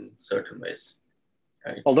in certain ways.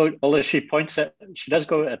 Right? Although she does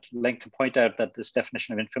go at length to point out that this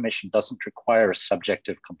definition of information doesn't require a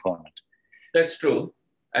subjective component. That's true.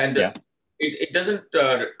 And yeah. It doesn't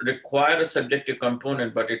require a subjective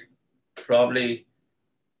component, but it probably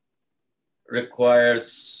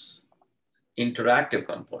requires interactive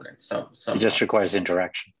components. It just requires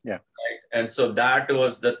interaction, yeah. Right? And so that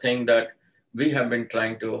was the thing that we have been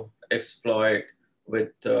trying to exploit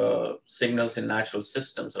with signals in natural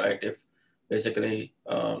systems, right? If basically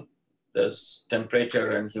there's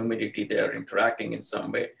temperature and humidity, they are interacting in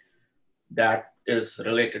some way, that is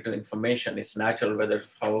related to information. It's natural, whether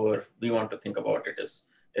however we want to think about it is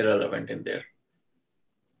irrelevant in there.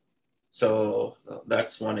 So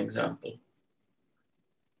that's one example.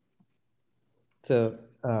 So,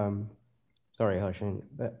 sorry, Hoshin,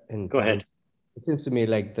 but go ahead. It seems to me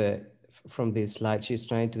like from this slide, she's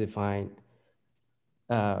trying to define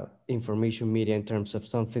information media in terms of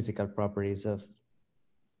some physical properties of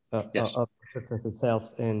the substance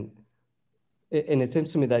itself, and it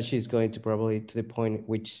seems to me that she's going to probably to the point at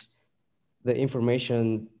which the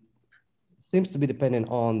information seems to be dependent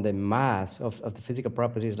on the mass of the physical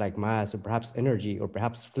properties like mass or perhaps energy or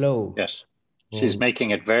perhaps flow. Yes, she's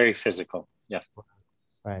making it very physical. Yeah.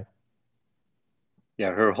 Right.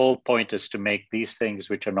 Yeah, her whole point is to make these things,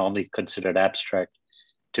 which are normally considered abstract,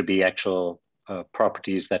 to be actual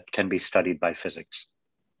properties that can be studied by physics.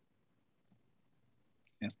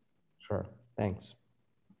 Yeah. Sure, thanks.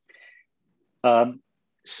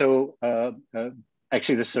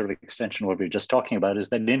 Actually, this sort of extension of what we were just talking about is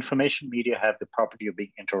that information media have the property of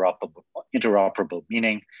being interoperable,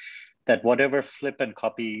 meaning that whatever flip and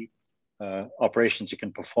copy operations you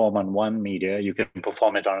can perform on one media, you can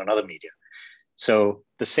perform it on another media. So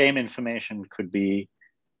the same information could be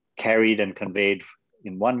carried and conveyed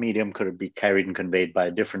in one medium, could be carried and conveyed by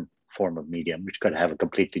a different form of medium, which could have a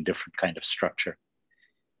completely different kind of structure.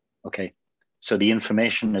 Okay, so the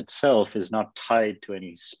information itself is not tied to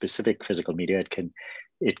any specific physical media.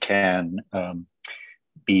 It can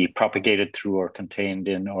be propagated through or contained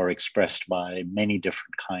in or expressed by many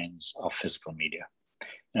different kinds of physical media.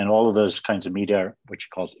 And all of those kinds of media are what she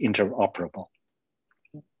calls interoperable.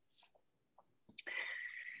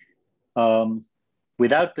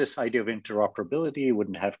 Without this idea of interoperability, you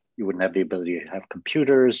wouldn't have the ability to have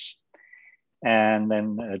computers. And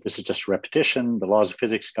then this is just repetition. The laws of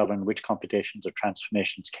physics govern which computations or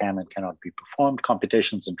transformations can and cannot be performed.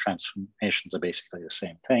 Computations and transformations are basically the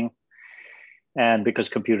same thing. And because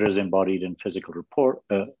computers embodied in physical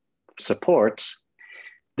supports,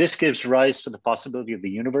 this gives rise to the possibility of the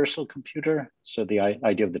universal computer. So the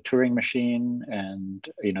idea of the Turing machine and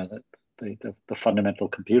the fundamental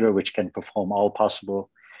computer, which can perform all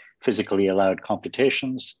possible physically allowed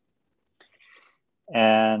computations.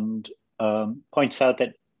 And points out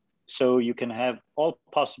that so you can have all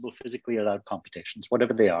possible physically allowed computations,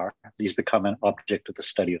 whatever they are. These become an object of the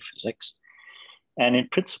study of physics. And in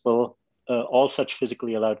principle, all such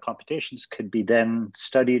physically allowed computations could be then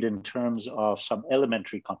studied in terms of some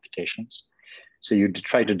elementary computations. So you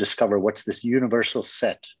try to discover what's this universal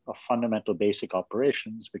set of fundamental basic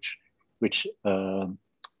operations which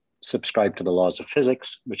subscribe to the laws of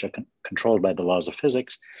physics, which are controlled by the laws of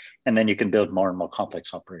physics, and then you can build more and more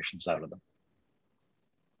complex operations out of them.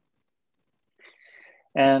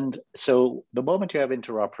 And so the moment you have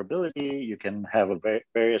interoperability, you can have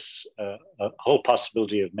a whole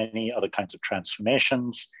possibility of many other kinds of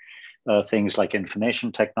transformations, things like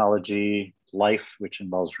information technology, life, which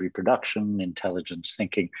involves reproduction, intelligence,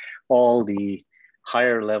 thinking, all the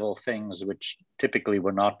higher level things which typically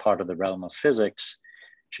were not part of the realm of physics,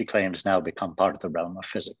 she claims now become part of the realm of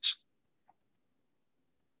physics.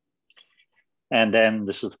 And then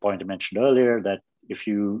this is the point I mentioned earlier, that if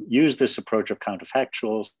you use this approach of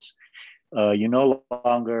counterfactuals, you no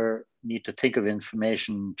longer need to think of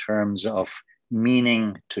information in terms of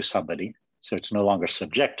meaning to somebody. So it's no longer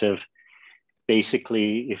subjective.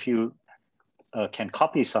 Basically, if you can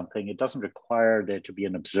copy something, it doesn't require there to be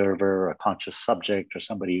an observer or a conscious subject or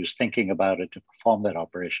somebody who's thinking about it to perform that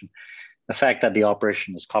operation. The fact that the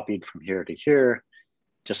operation is copied from here to here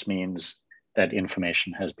just means that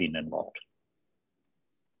information has been involved.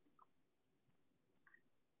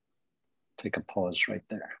 Take a pause right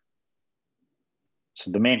there. So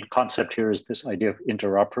the main concept here is this idea of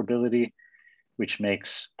interoperability, which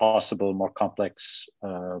makes possible more complex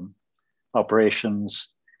operations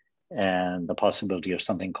and the possibility of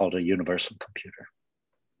something called a universal computer.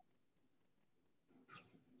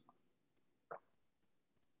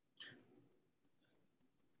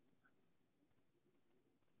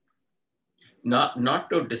 Not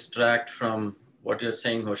to distract from what you're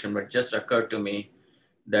saying, Hoshin, but just occurred to me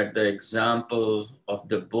that the example of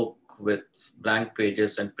the book with blank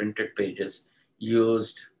pages and printed pages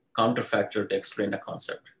used counterfactual to explain a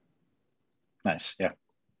concept. Nice, yeah.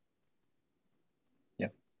 Yeah.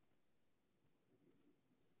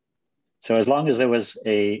 So as long as there was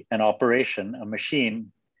an operation, a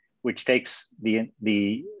machine, which takes the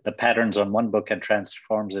patterns on one book and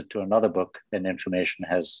transforms it to another book, then information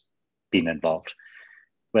has been involved,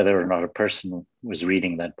 whether or not a person was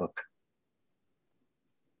reading that book.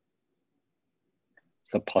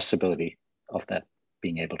 It's the possibility of that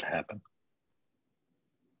being able to happen.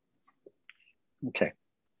 Okay.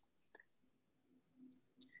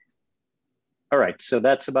 All right, so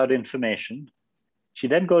that's about information. She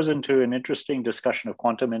then goes into an interesting discussion of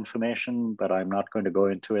quantum information, but I'm not going to go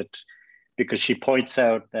into it because she points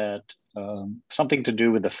out that something to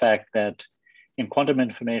do with the fact that in quantum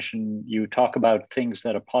information, you talk about things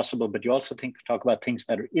that are possible, but you also talk about things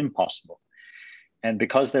that are impossible. And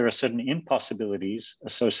because there are certain impossibilities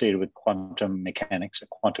associated with quantum mechanics or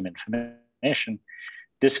quantum information,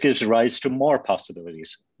 this gives rise to more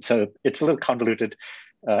possibilities. So it's a little convoluted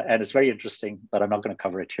and it's very interesting, but I'm not going to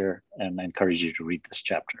cover it here. And I encourage you to read this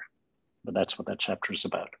chapter. But that's what that chapter is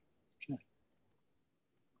about. Okay.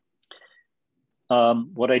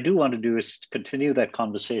 What I do want to do is continue that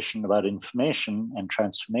conversation about information and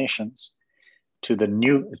transformations to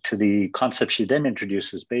the concept she then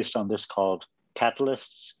introduces based on this called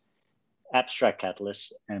catalysts, abstract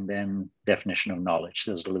catalysts, and then definition of knowledge.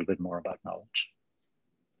 There's a little bit more about knowledge.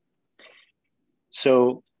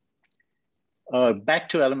 So back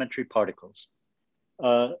to elementary particles.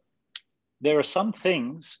 There are some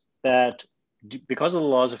things that, because of the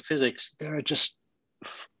laws of physics, they are just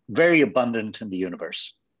very abundant in the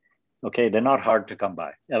universe. Okay, they're not hard to come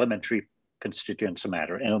by. Elementary constituents of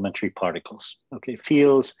matter, elementary particles. Okay,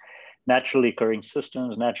 fields, naturally occurring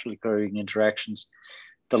systems, naturally occurring interactions.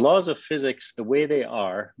 The laws of physics, the way they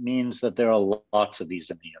are, means that there are lots of these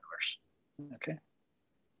in the universe. Okay.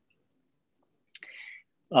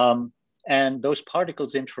 And those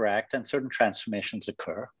particles interact and certain transformations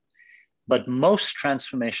occur. But most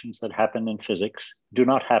transformations that happen in physics do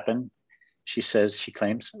not happen, she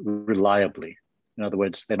claims, reliably. In other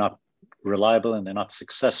words, they're not reliable and they're not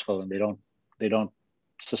successful and they don't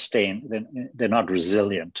sustain, they're not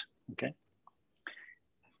resilient, okay?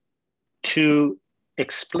 To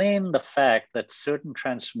explain the fact that certain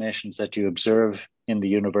transformations that you observe in the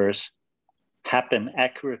universe happen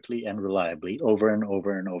accurately and reliably over and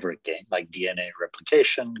over and over again, like DNA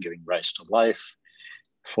replication, giving rise to life,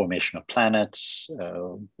 formation of planets,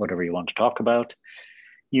 whatever you want to talk about.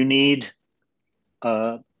 You need,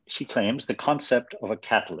 she claims, the concept of a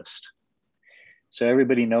catalyst. So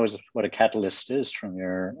everybody knows what a catalyst is from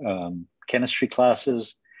your chemistry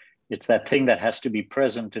classes. It's that thing that has to be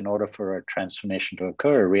present in order for a transformation to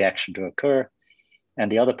occur, a reaction to occur. And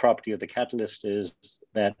the other property of the catalyst is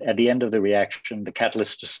that at the end of the reaction, the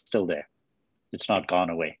catalyst is still there. It's not gone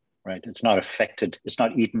away, right? It's not affected. It's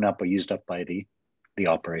not eaten up or used up by the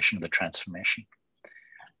operation of the transformation.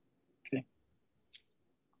 Okay.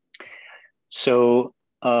 So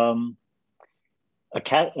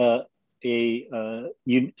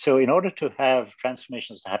so in order to have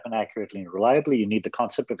transformations to happen accurately and reliably, you need the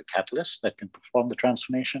concept of a catalyst that can perform the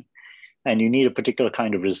transformation. And you need a particular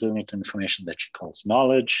kind of resilient information that she calls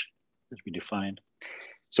knowledge, as we defined.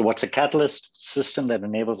 So what's a catalyst? System that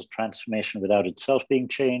enables a transformation without itself being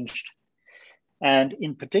changed. And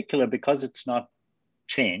in particular, because it's not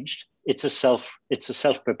changed, it's a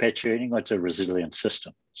self-perpetuating, or it's a resilient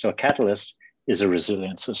system. So a catalyst is a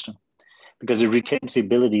resilient system because it retains the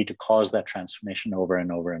ability to cause that transformation over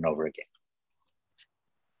and over and over again.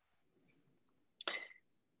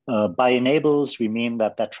 By enables, we mean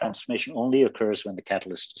that that transformation only occurs when the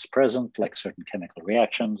catalyst is present, like certain chemical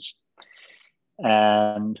reactions.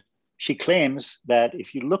 And she claims that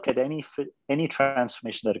if you look at any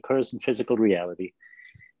transformation that occurs in physical reality,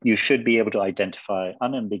 you should be able to identify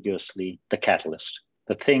unambiguously the catalyst,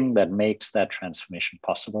 the thing that makes that transformation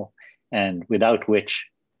possible, and without which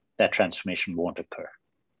that transformation won't occur.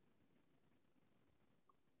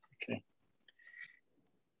 Okay.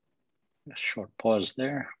 A short pause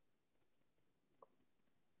there.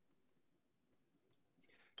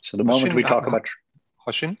 So the moment we talk about...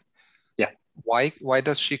 Hoshin? Yeah. Why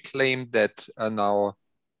does she claim that now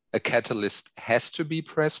a catalyst has to be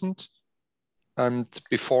present? And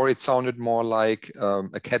before it sounded more like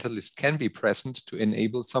a catalyst can be present to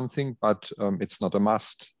enable something, but it's not a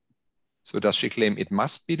must. So does she claim it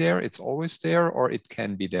must be there, it's always there, or it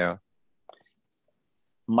can be there?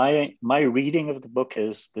 My reading of the book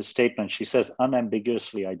is the statement. She says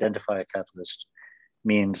unambiguously identify a catalyst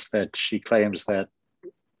means that she claims that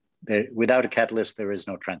without a catalyst, there is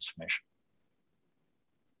no transformation.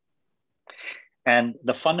 And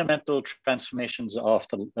the fundamental transformations of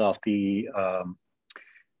the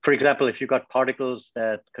for example, if you've got particles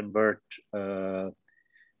that convert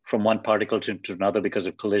from one particle to another because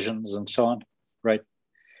of collisions and so on, right?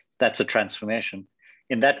 That's a transformation.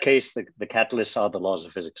 In that case, the catalysts are the laws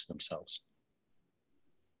of physics themselves.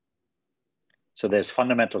 So there's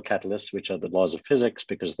fundamental catalysts, which are the laws of physics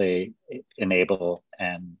because they enable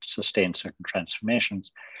and sustain certain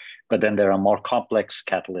transformations. But then there are more complex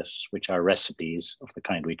catalysts, which are recipes of the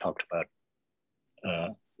kind we talked about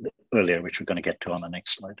earlier, which we're going to get to on the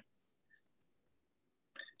next slide.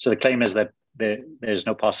 So the claim is that there's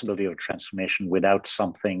no possibility of transformation without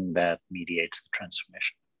something that mediates the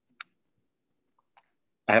transformation.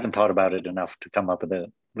 I haven't thought about it enough to come up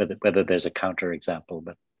with whether there's a counter example,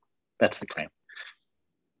 but that's the claim.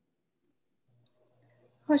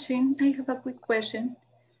 Hoshin, I have a quick question.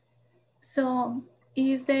 So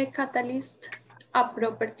is the catalyst a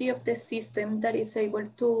property of the system that is able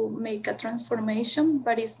to make a transformation,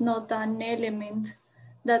 but it's not an element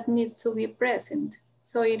that needs to be present?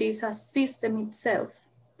 So it is a system itself,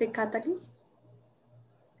 the catalyst?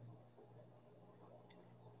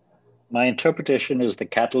 My interpretation is the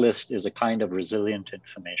catalyst is a kind of resilient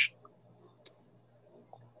information.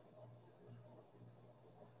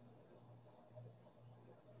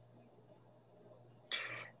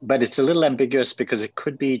 But it's a little ambiguous because it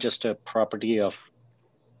could be just a property of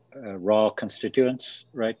raw constituents,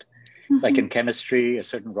 right? Mm-hmm. Like in chemistry, a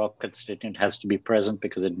certain raw constituent has to be present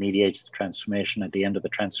because it mediates the transformation. At the end of the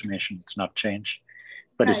transformation, it's not changed,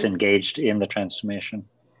 but it's engaged in the transformation.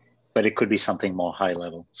 But it could be something more high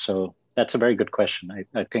level. So that's a very good question.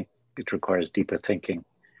 I think it requires deeper thinking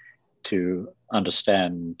to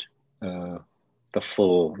understand the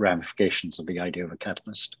full ramifications of the idea of a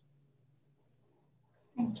catalyst.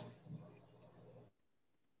 Thank you.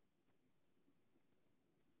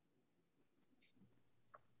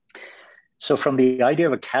 So from the idea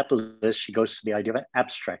of a catalyst, she goes to the idea of an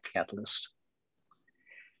abstract catalyst.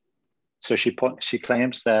 So she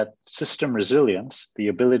claims that system resilience, the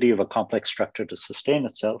ability of a complex structure to sustain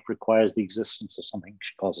itself, requires the existence of something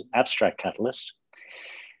she calls an abstract catalyst.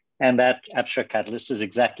 And that abstract catalyst is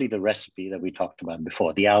exactly the recipe that we talked about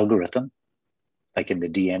before, the algorithm, like in the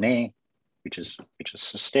DNA, which is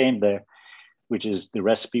sustained there, which is the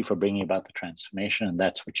recipe for bringing about the transformation. And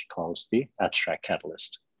that's what she calls the abstract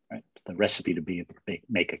catalyst, right? The recipe to be able to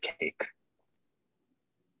make a cake.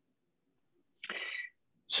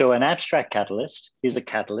 So an abstract catalyst is a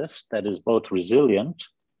catalyst that is both resilient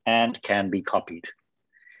and can be copied.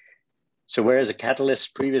 So whereas a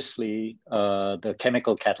catalyst previously, the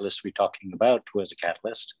chemical catalyst we're talking about was a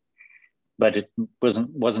catalyst, but it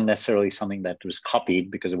wasn't necessarily something that was copied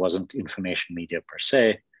because it wasn't information media per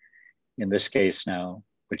se. In this case now,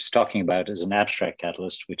 which is talking about is an abstract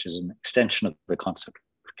catalyst, which is an extension of the concept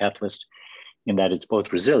of catalyst in that it's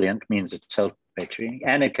both resilient, means it's self-perpetuating,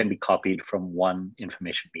 and it can be copied from one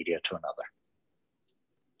information media to another.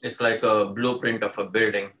 It's like a blueprint of a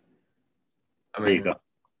building. I mean, there you go.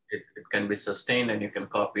 It can be sustained and you can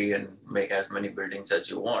copy and make as many buildings as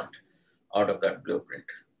you want out of that blueprint.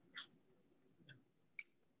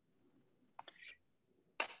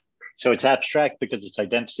 So it's abstract because its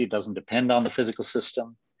identity doesn't depend on the physical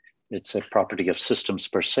system. It's a property of systems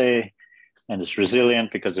per se, and it's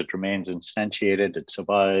resilient because it remains instantiated, it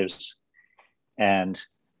survives. And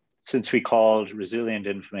since we called resilient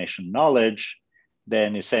information knowledge,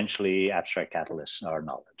 then essentially abstract catalysts are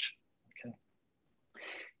knowledge. Okay.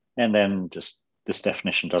 And then just this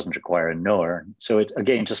definition doesn't require a knower. So it's,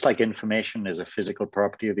 again, just like information is a physical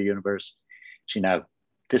property of the universe,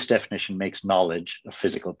 this definition makes knowledge a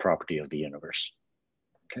physical property of the universe.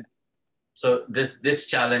 Okay. So this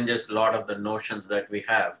challenges a lot of the notions that we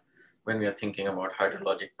have when we are thinking about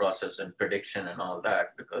hydrologic process and prediction and all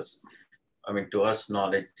that, because I mean, to us,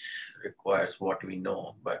 knowledge requires what we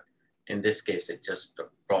know, but in this case, it's just a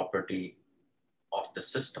property of the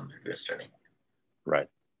system that we're studying. Right.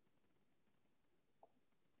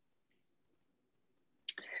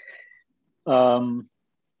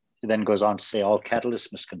 It then goes on to say all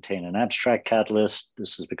catalysts must contain an abstract catalyst.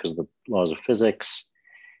 This is because of the laws of physics.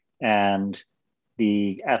 And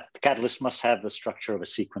the catalyst must have the structure of a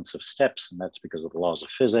sequence of steps, and that's because of the laws of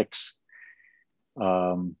physics.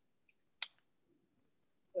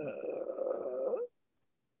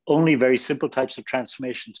 Only very simple types of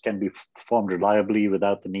transformations can be performed reliably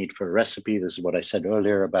without the need for a recipe. This is what I said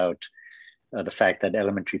earlier about the fact that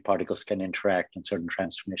elementary particles can interact and certain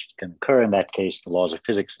transformations can occur. In that case, the laws of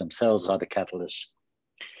physics themselves are the catalysts.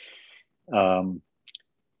 And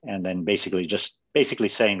then basically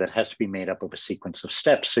saying that it has to be made up of a sequence of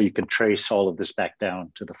steps so you can trace all of this back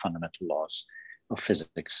down to the fundamental laws of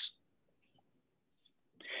physics.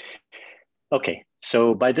 Okay,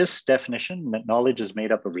 so by this definition, knowledge is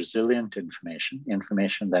made up of resilient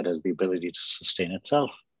information that has the ability to sustain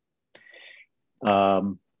itself.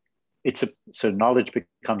 So knowledge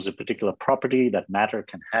becomes a particular property that matter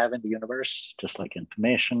can have in the universe, just like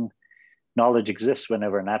information. Knowledge exists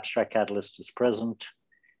whenever an abstract catalyst is present.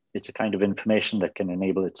 It's a kind of information that can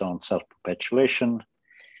enable its own self-perpetuation.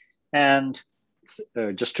 And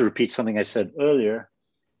just to repeat something I said earlier,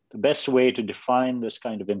 the best way to define this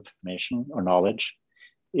kind of information or knowledge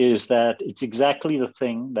is that it's exactly the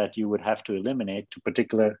thing that you would have to eliminate to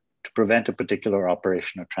prevent a particular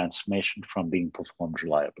operation or transformation from being performed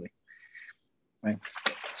reliably. Right?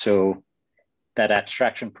 So that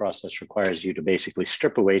abstraction process requires you to basically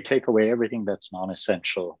take away everything that's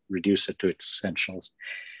non-essential, reduce it to its essentials,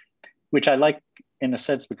 which I like in a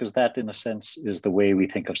sense, because that in a sense is the way we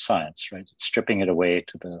think of science, right? It's stripping it away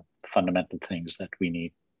to the fundamental things that we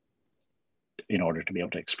need in order to be able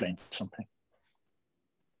to explain something.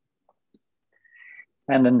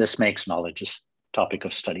 And then this makes knowledge a topic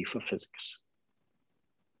of study for physics.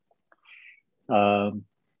 In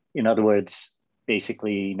other words,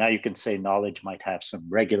 basically, now you can say knowledge might have some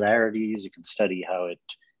regularities. You can study how it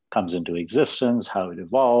comes into existence, how it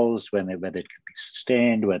evolves, whether it can be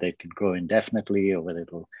sustained, whether it can grow indefinitely, or whether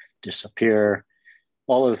it will disappear.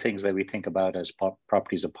 All of the things that we think about as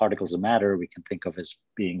properties of particles of matter, we can think of as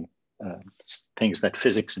being things that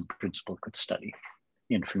physics in principle could study: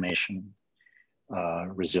 information,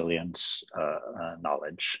 resilience,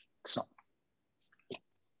 knowledge, so on.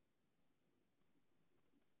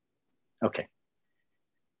 Okay.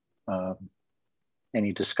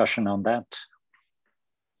 Any discussion on that?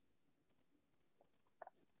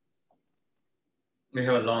 We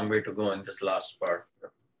have a long way to go in this last part.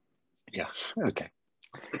 Yeah, okay.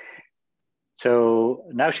 So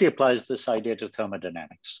now she applies this idea to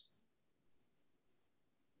thermodynamics.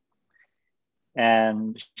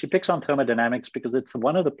 And she picks on thermodynamics because it's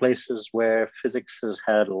one of the places where physics has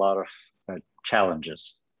had a lot of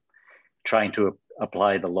challenges, trying to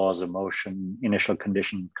apply the laws of motion, initial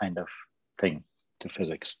condition kind of thing to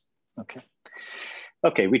physics.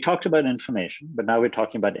 Okay, we talked about information, but now we're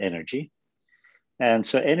talking about energy. And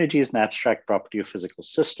so energy is an abstract property of physical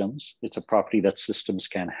systems. It's a property that systems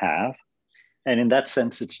can have. And in that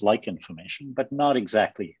sense, it's like information, but not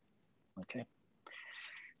exactly, okay?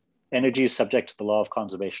 Energy is subject to the law of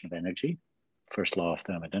conservation of energy, first law of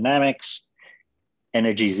thermodynamics.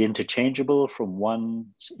 Energy is interchangeable from one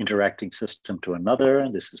interacting system to another.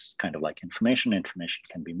 This is kind of like information. Information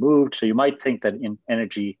can be moved. So you might think that in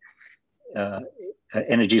energy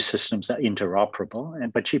systems are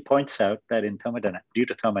interoperable. But she points out that due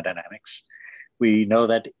to thermodynamics, we know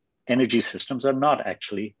that energy systems are not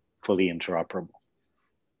actually fully interoperable.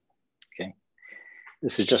 Okay.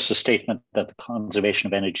 This is just a statement that the conservation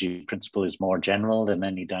of energy principle is more general than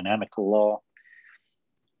any dynamical law.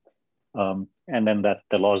 And then that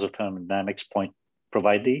the laws of thermodynamics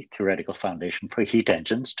provide the theoretical foundation for heat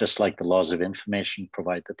engines, just like the laws of information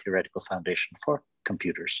provide the theoretical foundation for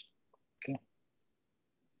computers. Okay.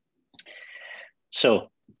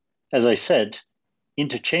 So, as I said,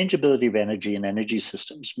 interchangeability of energy in energy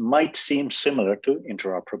systems might seem similar to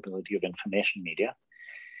interoperability of information media,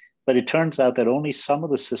 but it turns out that only some of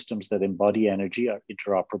the systems that embody energy are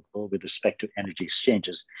interoperable with respect to energy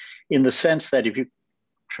exchanges, in the sense that if you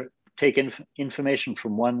take information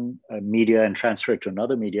from one media and transfer it to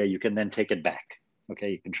another media, you can then take it back. Okay,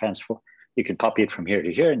 you can copy it from here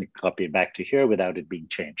to here and you can copy it back to here without it being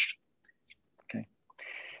changed. Okay,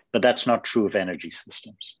 but that's not true of energy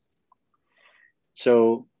systems.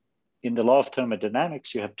 So in the law of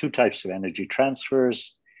thermodynamics, you have two types of energy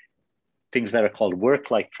transfers, things that are called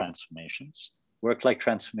work-like transformations. Work-like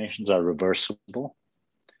transformations are reversible,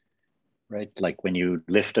 right? Like when you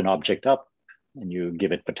lift an object up and you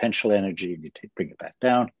give it potential energy and you bring it back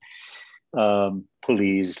down.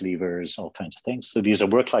 Pulleys, levers, all kinds of things. So these are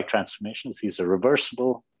work-like transformations. These are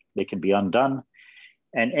reversible. They can be undone.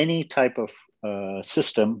 And any type of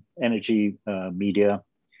system, energy media,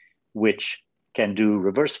 which can do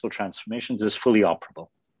reversible transformations is fully operable.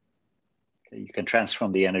 Okay, you can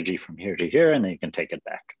transform the energy from here to here and then you can take it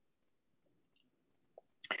back.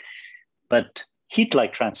 But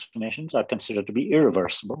heat-like transformations are considered to be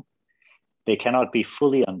irreversible. They cannot be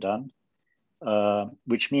fully undone,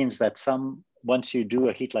 which means that once you do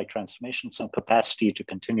a heat-like transformation, some capacity to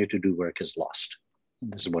continue to do work is lost.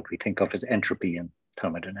 And this is what we think of as entropy in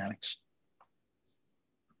thermodynamics.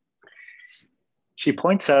 She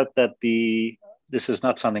points out that this is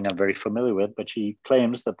not something I'm very familiar with, but she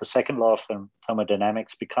claims that the second law of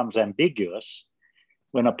thermodynamics becomes ambiguous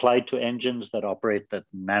when applied to engines that operate at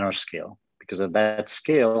nanoscale, because at that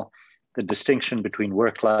scale, the distinction between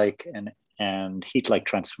work-like and heat-like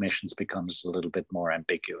transformations becomes a little bit more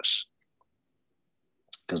ambiguous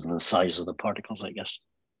because of the size of the particles, I guess.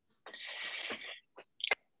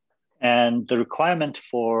 And the requirement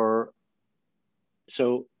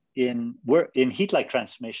so in heat-like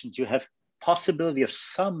transformations, you have possibility of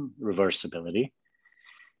some reversibility,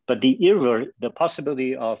 but the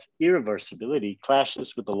possibility of irreversibility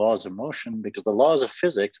clashes with the laws of motion, because the laws of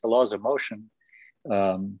physics, the laws of motion,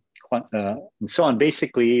 and so on,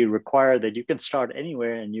 basically require that you can start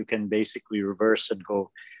anywhere and you can basically reverse and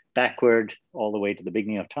go backward all the way to the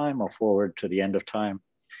beginning of time or forward to the end of time.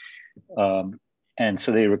 And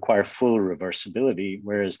so they require full reversibility,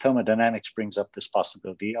 whereas thermodynamics brings up this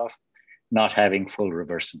possibility of not having full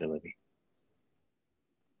reversibility.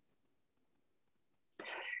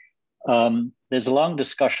 There's a long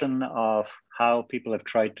discussion of how people have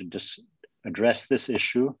tried to address this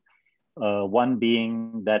issue. One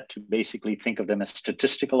being that to basically think of them as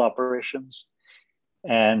statistical operations.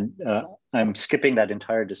 And I'm skipping that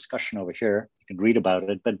entire discussion over here. You can read about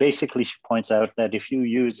it. But basically, she points out that if you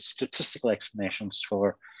use statistical explanations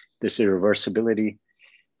for this irreversibility,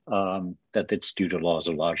 that it's due to laws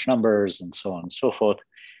of large numbers and so on and so forth,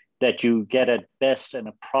 that you get at best an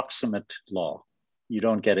approximate law. You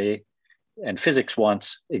don't get and physics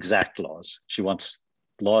wants exact laws. She wants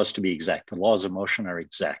laws to be exact. The laws of motion are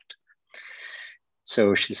exact.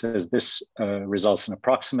 So she says this results in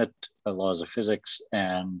approximate laws of physics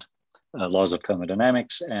and laws of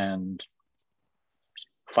thermodynamics, and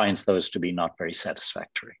finds those to be not very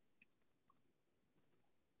satisfactory.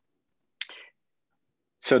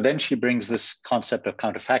 So then she brings this concept of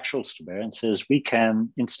counterfactuals to bear and says we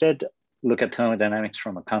can instead look at thermodynamics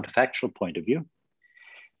from a counterfactual point of view.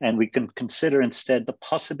 And we can consider instead the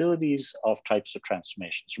possibilities of types of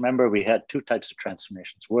transformations. Remember, we had two types of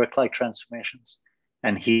transformations, work-like transformations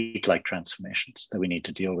and heat-like transformations that we need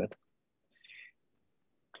to deal with.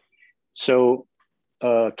 So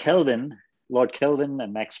Lord Kelvin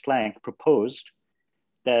and Max Planck proposed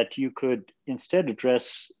that you could instead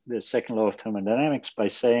address the second law of thermodynamics by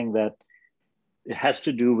saying that it has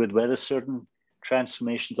to do with whether certain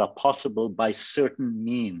transformations are possible by certain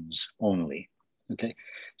means only. Okay,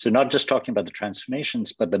 so not just talking about the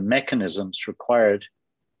transformations, but the mechanisms required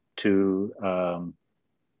to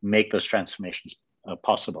make those transformations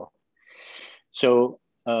possible. So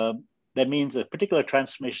that means a particular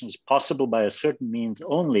transformation is possible by a certain means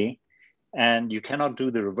only, and you cannot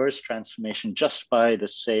do the reverse transformation just by the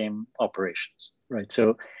same operations, right?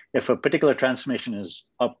 So if a particular transformation is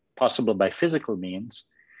possible by physical means,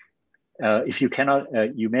 if you cannot,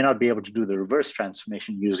 you may not be able to do the reverse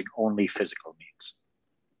transformation using only physical means.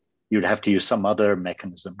 You'd have to use some other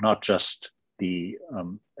mechanism, not just the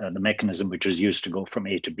mechanism which is used to go from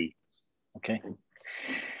A to B. Okay.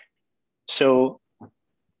 So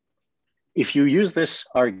if you use this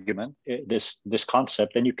argument, this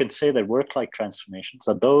concept, then you can say that work-like transformations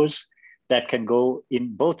are those that can go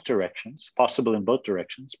in both directions, possible in both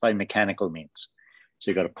directions by mechanical means.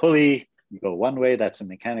 So you got a pulley, you go one way, that's a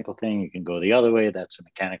mechanical thing. You can go the other way, that's a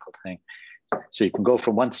mechanical thing. So you can go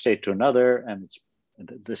from one state to another, and it's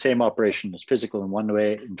the same operation is physical in one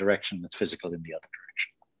way, in direction it's physical in the other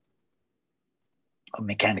direction, or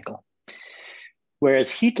mechanical. Whereas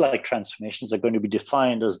heat-like transformations are going to be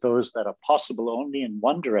defined as those that are possible only in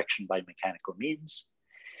one direction by mechanical means,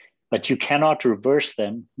 but you cannot reverse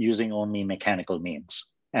them using only mechanical means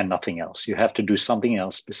and nothing else. You have to do something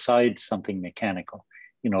else besides something mechanical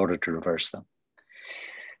in order to reverse them.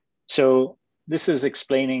 So this is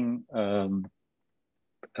explaining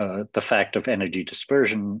the fact of energy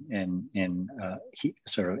dispersion in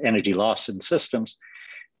sort of energy loss in systems,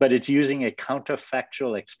 but it's using a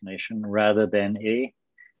counterfactual explanation rather than a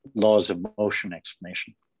laws of motion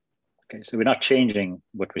explanation. Okay, so we're not changing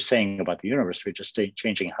what we're saying about the universe, we're just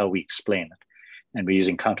changing how we explain it, and we're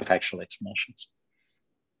using counterfactual explanations.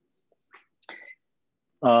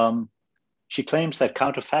 She claims that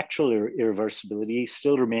counterfactual irreversibility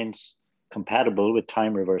still remains compatible with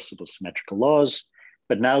time-reversible symmetrical laws,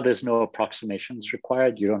 but now there's no approximations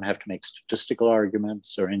required. You don't have to make statistical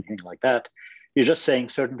arguments or anything like that. You're just saying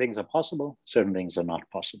certain things are possible, certain things are not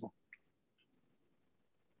possible.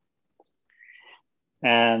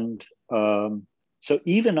 And so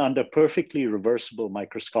even under perfectly reversible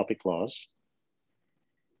microscopic laws,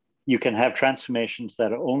 you can have transformations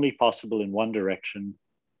that are only possible in one direction,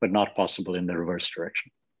 but not possible in the reverse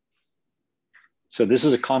direction. So this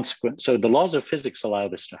is a consequence. So the laws of physics allow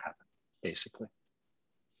this to happen, basically.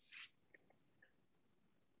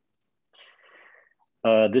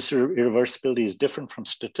 This irreversibility is different from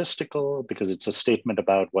statistical because it's a statement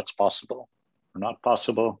about what's possible or not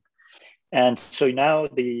possible. And so now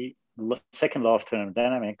the second law of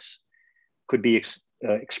thermodynamics could be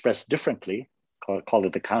expressed differently, call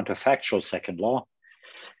it the counterfactual second law,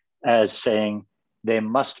 as saying there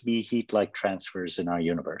must be heat-like transfers in our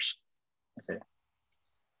universe. Okay.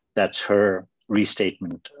 That's her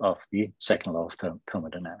restatement of the second law of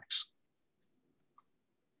thermodynamics.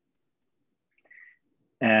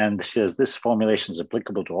 And she says this formulation is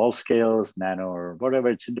applicable to all scales, nano or whatever,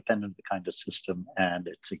 it's independent of the kind of system, and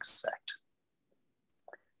it's exact.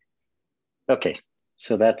 Okay,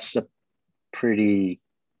 so that's a pretty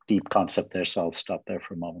deep concept there, so I'll stop there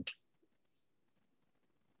for a moment.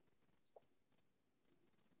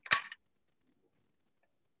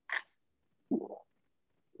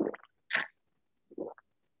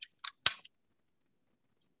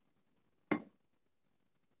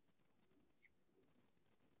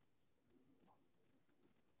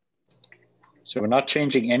 So we're not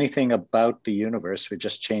changing anything about the universe, we're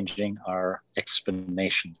just changing our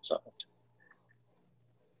explanations of it.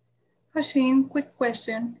 Hoshin, quick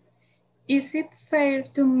question. Is it fair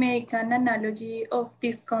to make an analogy of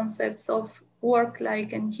these concepts of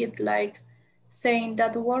work-like and heat-like, saying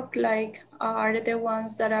that work-like are the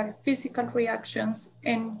ones that are physical reactions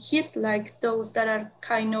and heat-like those that are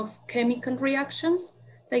kind of chemical reactions,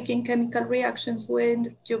 like in chemical reactions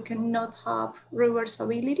when you cannot have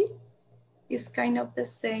reversibility? Is kind of the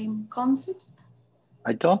same concept?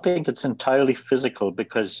 I don't think it's entirely physical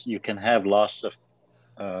because you can have loss of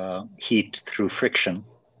heat through friction,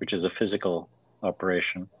 which is a physical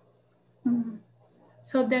operation. Mm-hmm.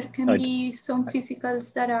 So there can be some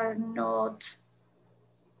physicals that are not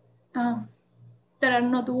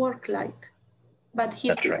work-like, but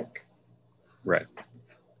heat-like. Right.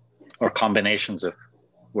 Yes. Or combinations of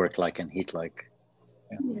work-like and heat-like.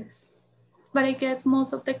 Yeah. Yes. But I guess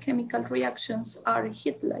most of the chemical reactions are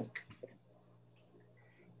heat-like.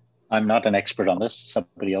 I'm not an expert on this,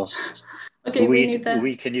 somebody else. Okay,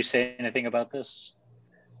 can you say anything about this?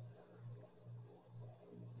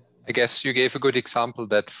 I guess you gave a good example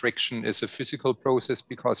that friction is a physical process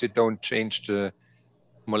because you don't change the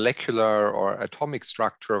molecular or atomic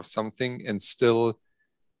structure of something, and still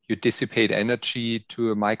you dissipate energy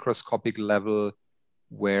to a microscopic level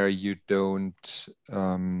where you don't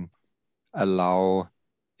allow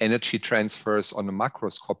energy transfers on a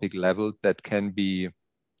macroscopic level that can be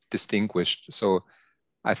distinguished. So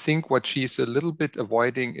I think what she's a little bit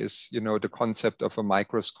avoiding is, the concept of a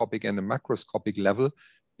microscopic and a macroscopic level.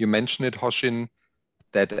 You mentioned it, Hoshin,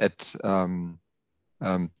 that at the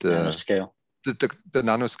nanoscale. The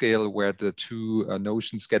nanoscale where the two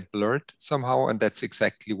notions get blurred somehow, and that's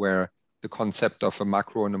exactly where the concept of a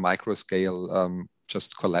macro and a micro scale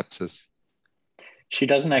just collapses. She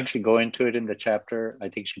doesn't actually go into it in the chapter. I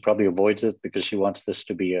think she probably avoids it because she wants this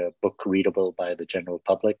to be a book readable by the general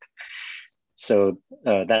public. So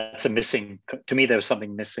that's a missing, to me, there was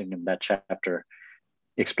something missing in that chapter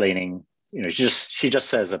explaining, she just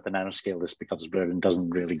says at the nanoscale this becomes blurred and doesn't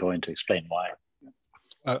really go into explain why.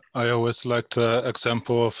 I always like the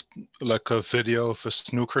example of like a video of a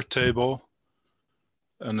snooker table.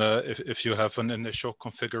 And if you have an initial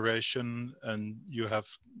configuration and you have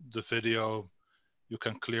the video, you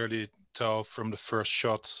can clearly tell from the first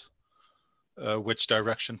shot which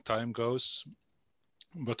direction time goes.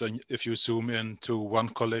 But then if you zoom into one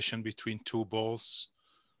collision between two balls,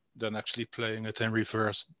 then actually playing it in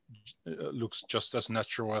reverse looks just as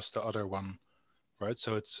natural as the other one, right?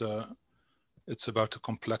 So it's about the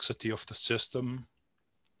complexity of the system,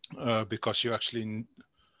 because you actually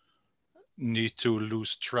need to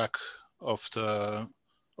lose track of the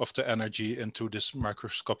energy into this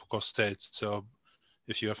microscopical state. So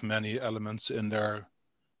if you have many elements in there,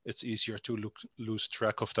 it's easier to lose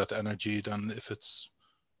track of that energy than if it's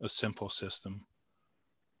a simple system.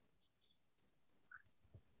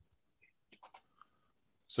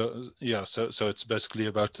 So yeah, so it's basically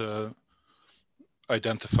about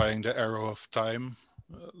identifying the arrow of time.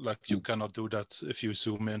 Like you cannot do that if you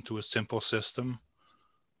zoom into a simple system,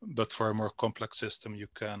 but for a more complex system you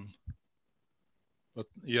can. But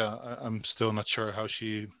yeah, I'm still not sure how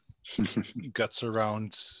she gets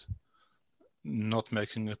around not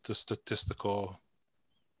making it a statistical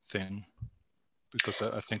thing, because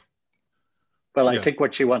I think. Well, yeah. I think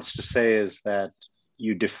what she wants to say is that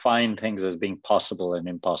you define things as being possible and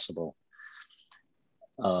impossible.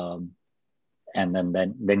 And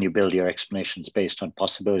then you build your explanations based on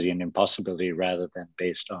possibility and impossibility rather than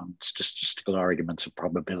based on statistical arguments of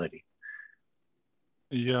probability.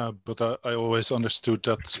 Yeah, but I always understood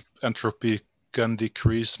that entropy can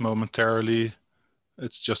decrease momentarily.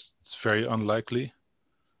 It's just very unlikely.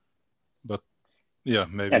 But yeah,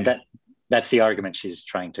 maybe. And that's the argument she's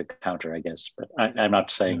trying to counter, I guess. But I'm not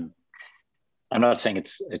saying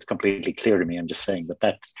it's completely clear to me. I'm just saying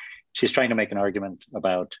that she's trying to make an argument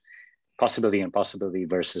about possibility and possibility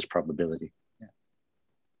versus probability. Yeah.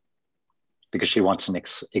 Because she wants an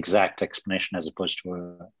exact explanation as opposed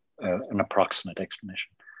to an approximate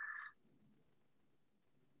explanation.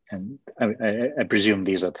 And I presume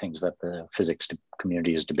these are things that the physics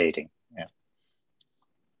community is debating. Yeah.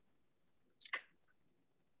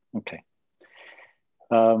 Okay.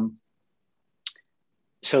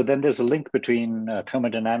 So then there's a link between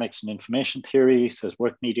thermodynamics and information theory. It says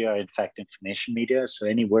work media are in fact information media. So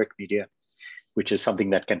any work media, which is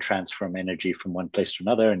something that can transform energy from one place to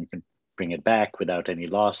another, and you can bring it back without any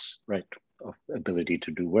loss, right, of ability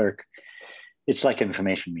to do work. It's like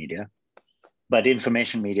information media, but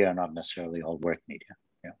information media are not necessarily all work media.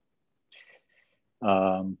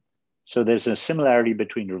 Yeah. So there's a similarity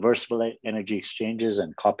between reversible energy exchanges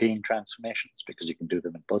and copying transformations, because you can do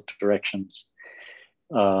them in both directions.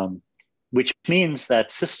 Which means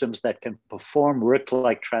that systems that can perform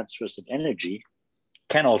work-like transfers of energy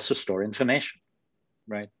can also store information,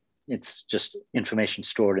 right? It's just information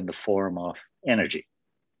stored in the form of energy.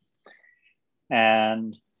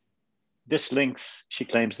 And this links, she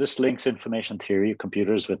claims, this links information theory of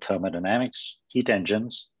computers with thermodynamics, heat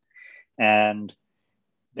engines. And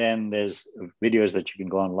then there's videos that you can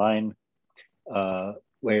go online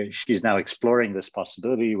where she's now exploring this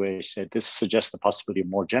possibility, where she said this suggests the possibility of a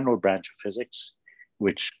more general branch of physics,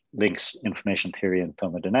 which links information theory and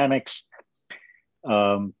thermodynamics.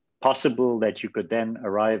 Possible that you could then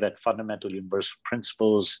arrive at fundamental universal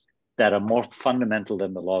principles that are more fundamental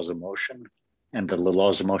than the laws of motion, and the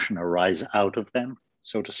laws of motion arise out of them,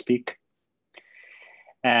 so to speak.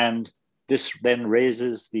 And this then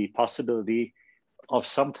raises the possibility of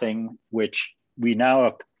something which we now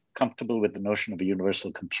are comfortable with, the notion of a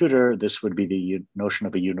universal computer. This would be the notion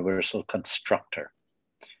of a universal constructor,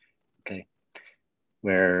 okay?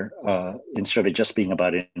 Where instead of it just being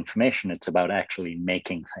about information, it's about actually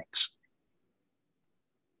making things.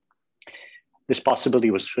 This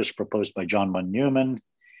possibility was first proposed by John von Neumann,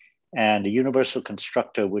 and a universal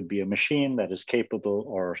constructor would be a machine that is capable,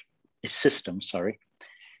 or a system, sorry,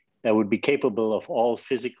 that would be capable of all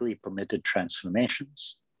physically permitted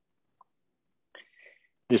transformations.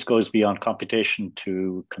 This goes beyond computation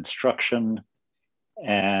to construction,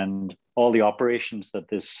 and all the operations that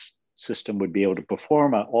this system would be able to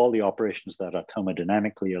perform are all the operations that are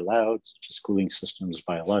thermodynamically allowed, such as cooling systems,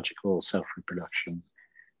 biological, self-reproduction,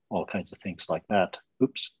 all kinds of things like that.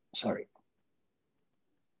 Oops, sorry.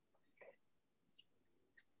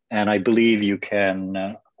 And I believe you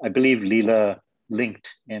can, I believe Leela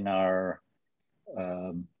linked in our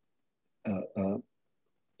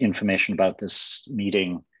information about this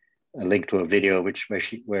meeting, a link to a video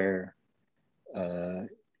where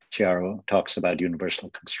Chiara talks about universal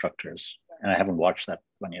constructors. And I haven't watched that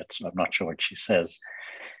one yet, so I'm not sure what she says.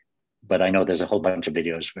 But I know there's a whole bunch of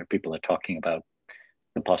videos where people are talking about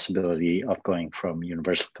the possibility of going from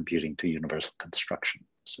universal computing to universal construction.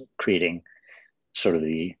 So creating sort of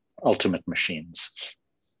the ultimate machines.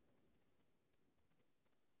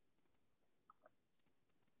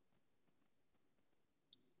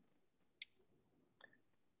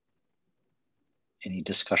 Any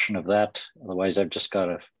discussion of that? Otherwise, I've just got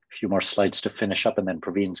a few more slides to finish up, and then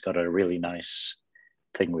Praveen's got a really nice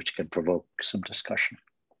thing which can provoke some discussion.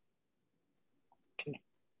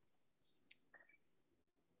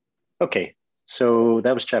 Okay, so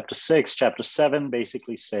that was chapter 6. Chapter 7,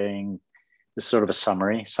 basically saying, this is sort of a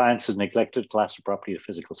summary. Science has neglected class or property of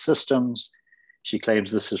physical systems. She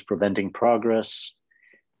claims this is preventing progress.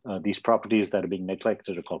 These properties that are being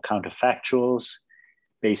neglected are called counterfactuals.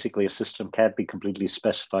 Basically, a system can't be completely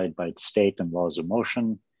specified by its state and laws of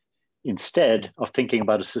motion. Instead of thinking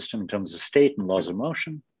about a system in terms of state and laws of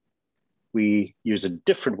motion, we use a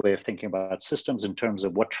different way of thinking about systems in terms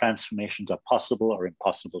of what transformations are possible or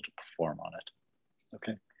impossible to perform on it.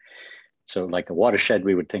 Okay, so like a watershed,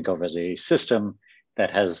 we would think of as a system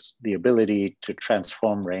that has the ability to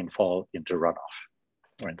transform rainfall into runoff,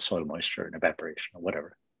 or in soil moisture and evaporation, or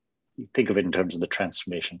whatever. You think of it in terms of the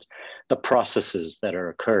transformations, the processes that are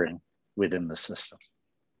occurring within the system.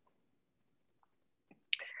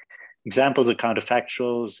 Examples of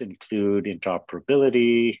counterfactuals include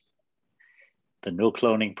interoperability, the no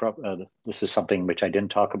cloning, this is something which I didn't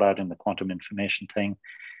talk about in the quantum information thing,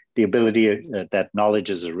 the ability that knowledge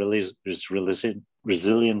is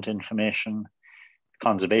resilient information,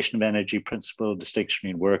 conservation of energy principle, distinction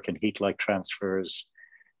between work and heat-like transfers,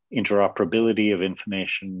 interoperability of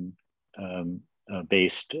information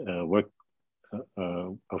based work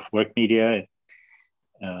media,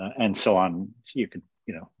 and so on. You could,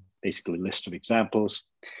 basically a list of examples.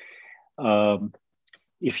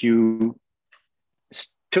 If you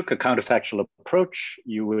took a counterfactual approach,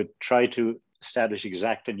 you would try to establish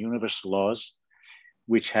exact and universal laws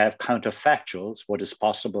which have counterfactuals, what is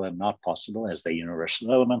possible and not possible, as their universal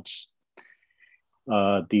elements.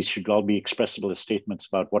 These should all be expressible as statements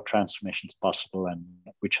about what transformations are possible and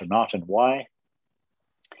which are not, and why.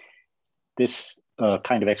 This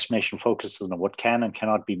kind of explanation focuses on what can and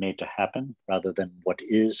cannot be made to happen, rather than what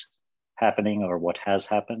is happening or what has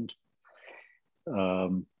happened.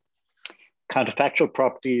 Counterfactual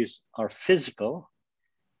properties are physical,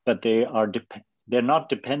 but they're not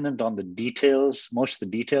dependent on the details, most of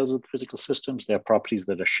the details of the physical systems. They're properties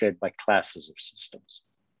that are shared by classes of systems.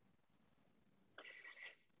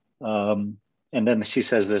 And then she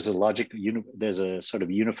says there's a logic, there's a sort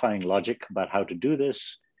of unifying logic about how to do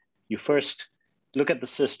this. You first look at the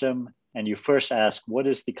system and you first ask, what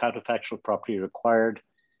is the counterfactual property required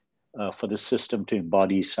for the system to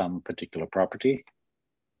embody some particular property?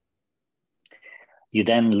 You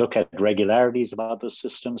then look at regularities about those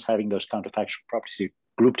systems having those counterfactual properties. You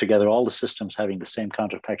group together all the systems having the same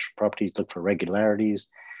counterfactual properties, look for regularities,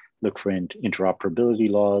 look for interoperability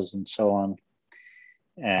laws, and so on.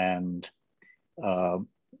 And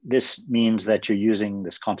this means that you're using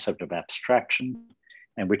this concept of abstraction,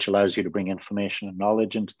 and which allows you to bring information and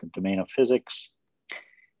knowledge into the domain of physics.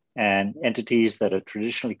 And entities that are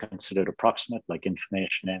traditionally considered approximate, like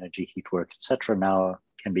information, energy, heat work, etc., now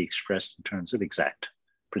can be expressed in terms of exact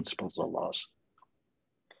principles or laws.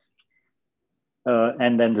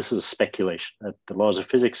 And then this is a speculation that the laws of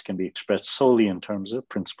physics can be expressed solely in terms of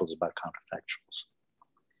principles about counterfactuals.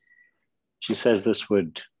 She says this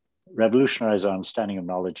would revolutionize our understanding of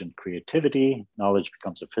knowledge and creativity. Knowledge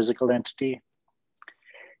becomes a physical entity,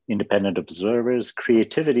 independent observers.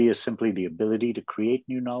 Creativity is simply the ability to create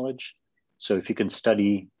new knowledge. So if you can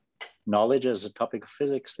study knowledge as a topic of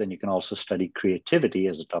physics, then you can also study creativity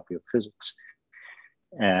as a topic of physics.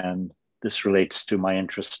 And this relates to my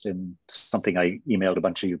interest in something I emailed a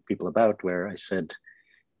bunch of you people about, where I said,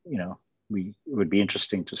 it would be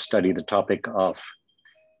interesting to study the topic of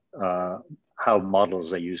how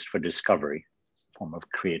models are used for discovery, a form of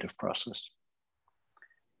creative process.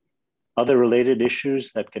 Other related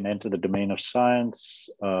issues that can enter the domain of science,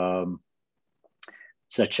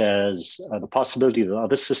 such as the possibility that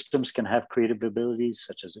other systems can have creative abilities,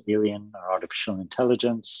 such as alien or artificial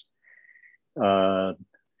intelligence, the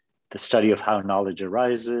study of how knowledge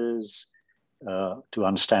arises, to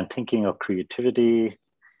understand thinking or creativity.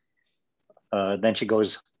 Then she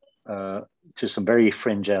goes to some very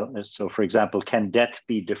fringe elements. So for example, can death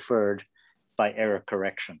be deferred by error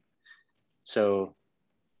correction? So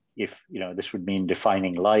if, this would mean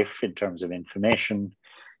defining life in terms of information.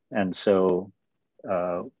 And so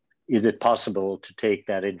is it possible to take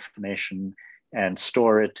that information and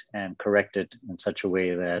store it and correct it in such a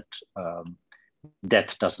way that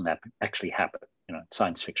death doesn't actually happen?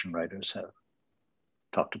 Science fiction writers have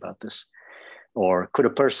talked about this. Or could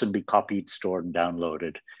a person be copied, stored, and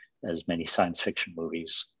downloaded, as many science fiction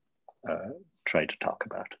movies try to talk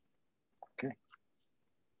about? Okay.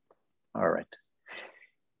 All right.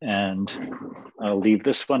 And I'll leave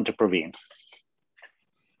this one to Praveen.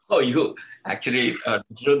 Oh, you actually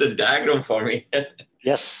drew this diagram for me.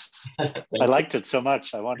 Yes, I liked it so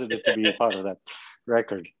much. I wanted it to be a part of that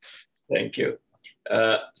record. Thank you.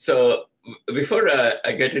 So before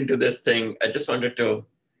I get into this thing, I just wanted to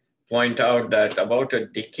point out that about a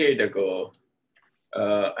decade ago,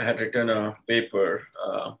 I had written a paper.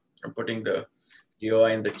 I'm putting the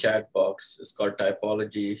UI in the chat box. It's called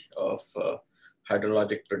Typology of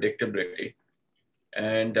Hydrologic Predictability.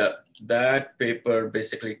 And that paper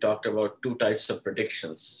basically talked about two types of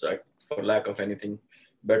predictions. For lack of anything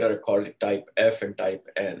better, I called it type F and type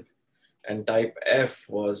N. And type F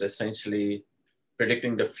was essentially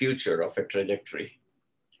predicting the future of a trajectory.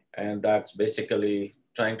 And that's basically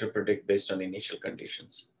trying to predict based on initial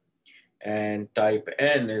conditions. And type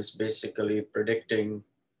N is basically predicting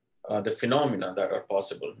the phenomena that are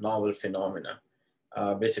possible, novel phenomena,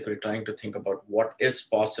 basically trying to think about what is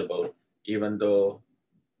possible, even though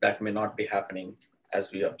that may not be happening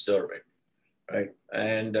as we observe it, right?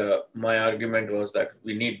 And my argument was that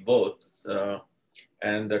we need both.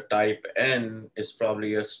 And the type N is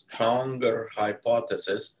probably a stronger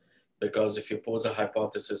hypothesis, because if you pose a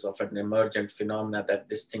hypothesis of an emergent phenomena that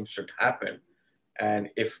this thing should happen, and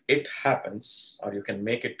if it happens, or you can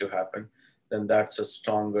make it to happen, then that's a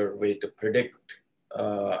stronger way to predict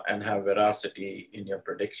and have veracity in your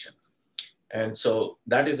prediction. And so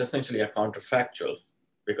that is essentially a counterfactual,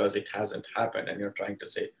 because it hasn't happened and you're trying to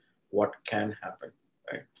say what can happen,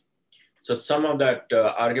 right? So some of that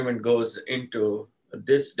argument goes into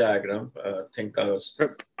this diagram. Think I was...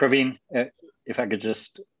 Praveen, if I could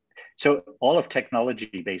just, so all of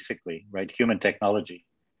technology basically, right? Human technology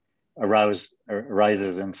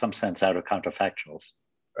arises in some sense out of counterfactuals.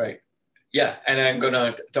 Right. Yeah, and I'm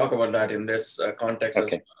gonna talk about that in this context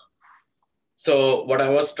okay. as well. So what I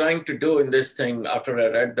was trying to do in this thing after I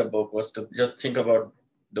read the book was to just think about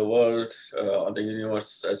the world or the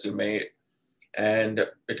universe as you may. And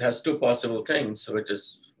it has two possible things, which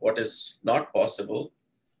is what is not possible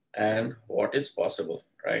and what is possible,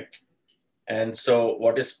 right? And so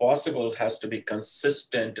what is possible has to be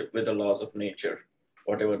consistent with the laws of nature,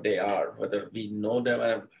 whatever they are, whether we know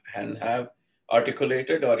them and have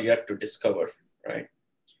articulated or yet to discover, right?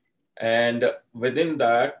 And within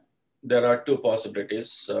that, there are two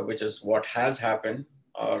possibilities, which is what has happened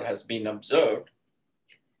or has been observed,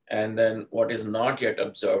 and then what is not yet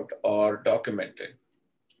observed or documented.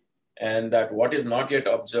 And that what is not yet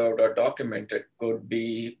observed or documented could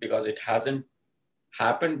be because it hasn't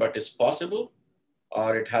happened but is possible,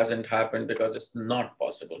 or it hasn't happened because it's not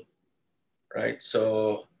possible, right?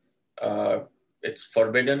 So it's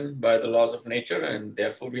forbidden by the laws of nature and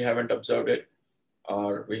therefore we haven't observed it,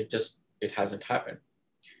 or it hasn't happened.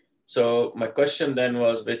 So my question then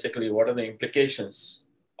was basically, what are the implications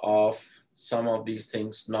of some of these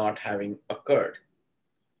things not having occurred?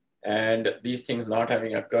 And these things not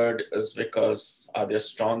having occurred is because are there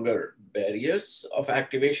stronger barriers of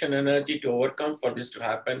activation energy to overcome for this to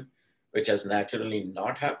happen, which has naturally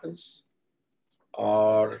not happens?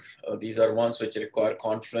 Or these are ones which require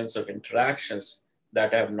confluence of interactions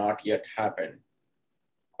that have not yet happened,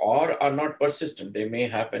 or are not persistent. They may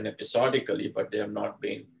happen episodically, but they have not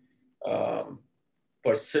been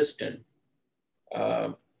persistent.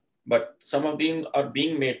 But some of them are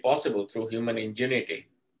being made possible through human ingenuity.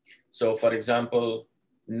 So for example,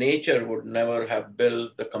 nature would never have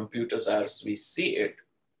built the computers as we see it,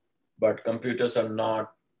 but computers are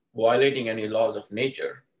not violating any laws of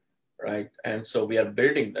nature, right? And so we are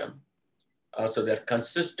building them. So they're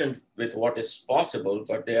consistent with what is possible,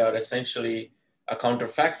 but they are essentially a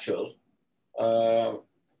counterfactual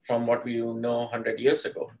from what we know 100 years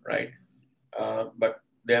ago, right? But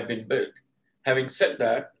they have been built. Having said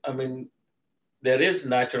that, I mean, there is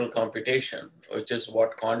natural computation, which is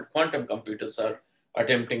what quantum computers are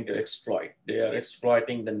attempting to exploit. They are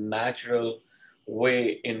exploiting the natural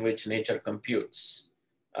way in which nature computes.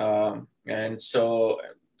 And so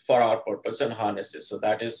for our purpose and harnesses, so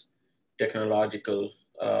that is technological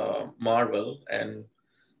marvel, and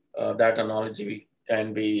that analogy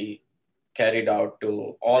can be carried out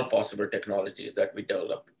to all possible technologies that we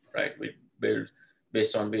develop, right? We build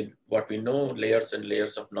based on what we know, layers and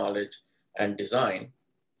layers of knowledge and design.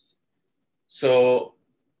 So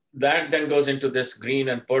that then goes into this green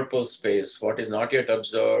and purple space, what is not yet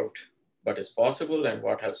observed, but is possible, and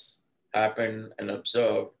what has happened and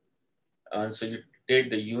observed. And so you take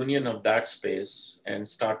the union of that space and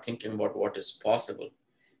start thinking about what is possible.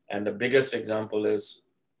 And the biggest example is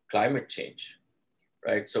climate change,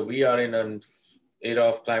 right? So we are in an era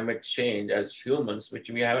of climate change as humans, which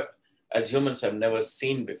we have, as humans have never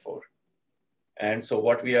seen before. And so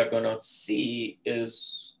what we are going to see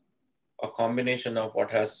is a combination of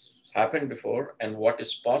what has happened before and what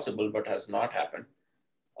is possible but has not happened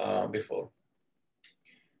before.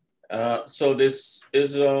 So this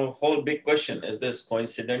is a whole big question. Is this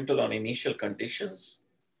coincidental on initial conditions?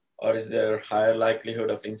 Or is there higher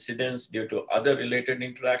likelihood of incidence due to other related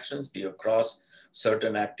interactions? Do you cross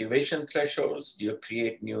certain activation thresholds? Do you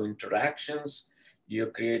create new interactions? Do you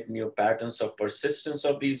create new patterns of persistence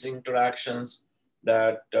of these interactions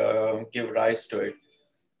that give rise to it?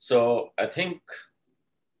 So I think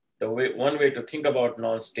one way to think about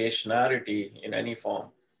non-stationarity in any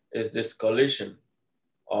form is this collision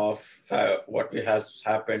of what has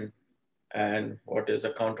happened and what is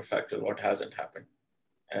a counterfactual, what hasn't happened.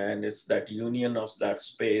 And it's that union of that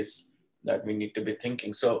space that we need to be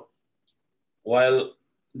thinking. So while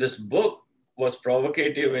this book was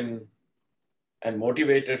provocative and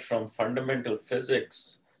motivated from fundamental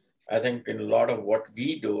physics, I think in a lot of what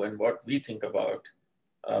we do and what we think about,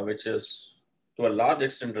 which is to a large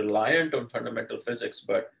extent reliant on fundamental physics,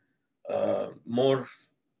 but more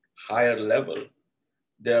higher level,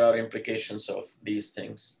 there are implications of these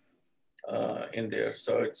things in there.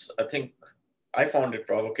 So I think I found it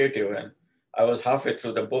provocative, and I was halfway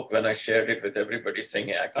through the book when I shared it with everybody saying,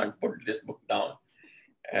 hey, I can't put this book down.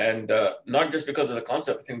 And not just because of the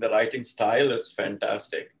concept, I think the writing style is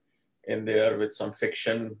fantastic in there with some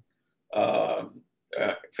fictional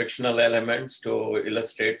elements to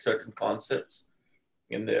illustrate certain concepts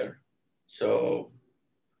in there. So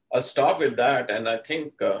I'll stop with that. And I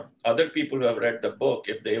think other people who have read the book,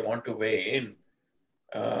 if they want to weigh in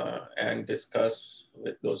and discuss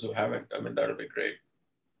with those who haven't, I mean, that'll be great.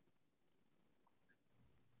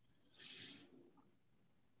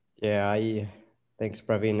 Yeah, thanks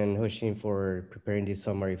Praveen and Hoshin for preparing this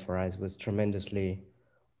summary for us. It was tremendously,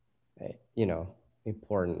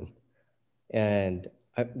 important. And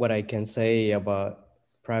what I can say about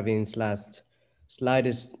Praveen's last slide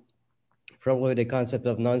is probably the concept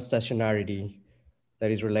of non-stationarity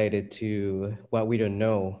that is related to what we don't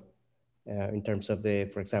know in terms of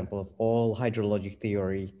for example, of all hydrologic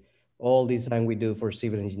theory, all design we do for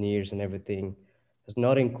civil engineers and everything has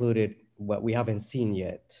not included what we haven't seen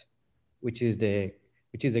yet, which is the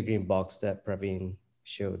green box that Praveen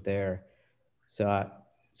showed there. So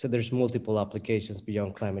there's multiple applications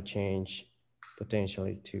beyond climate change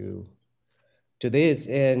potentially to this.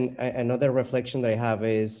 And another reflection that I have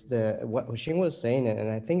is what Hoshin was saying,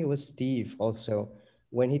 and I think it was Steve also,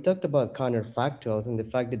 when he talked about counterfactuals and the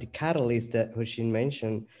fact that the catalyst that Hoshin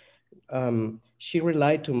mentioned, she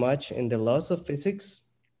relied too much in the laws of physics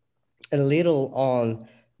and little on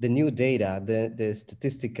the new data, the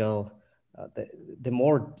statistical, the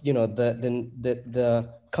more, the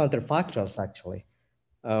counterfactuals actually,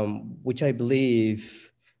 which I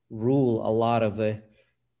believe rule a lot of the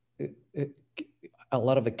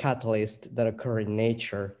catalysts that occur in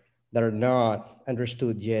nature that are not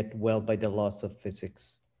understood yet well by the laws of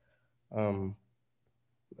physics.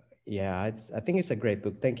 Yeah, I think it's a great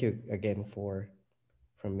book. Thank you again for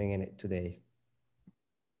bringing it today.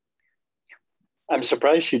 I'm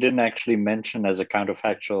surprised she didn't actually mention as a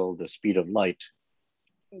counterfactual the speed of light,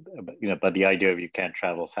 but the idea of you can't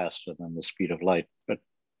travel faster than the speed of light. But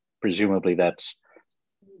presumably that's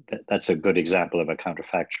a good example of a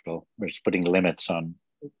counterfactual, where it's putting limits on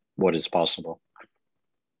what is possible.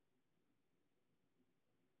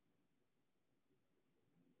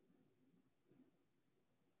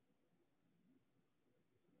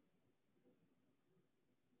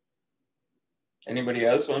 Anybody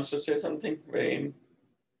else wants to say something? Wayne?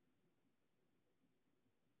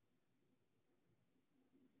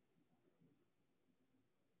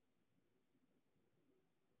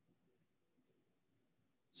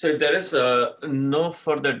 So if there is no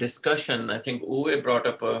further discussion, I think Uwe brought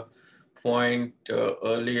up a point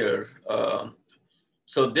earlier.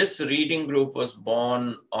 So this reading group was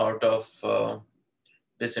born out of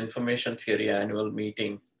this information theory annual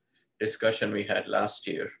meeting discussion we had last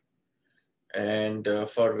year. And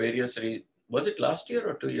for various reasons, was it last year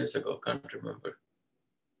or 2 years ago? Can't remember.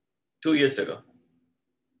 2 years ago.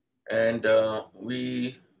 And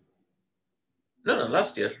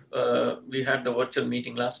last year. We had the virtual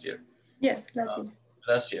meeting last year. Yes, last year.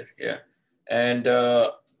 Last year, yeah. And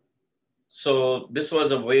so this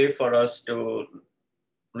was a way for us to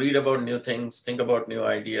read about new things, think about new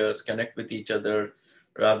ideas, connect with each other,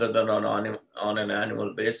 rather than on an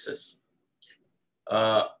annual basis.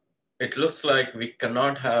 It looks like we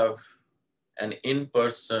cannot have an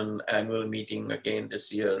in-person annual meeting again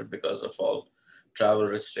this year because of all travel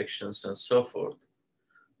restrictions and so forth.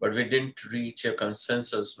 But we didn't reach a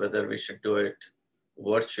consensus whether we should do it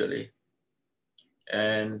virtually.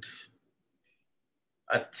 And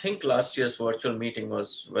I think last year's virtual meeting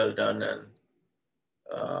was well done and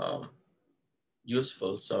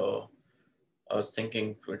useful. So I was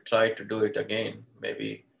thinking we'd try to do it again,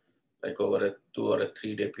 maybe like over a 2 or a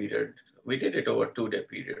 3 day period. We did it over a 2 day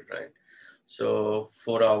period, right? So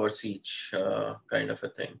 4 hours each, kind of a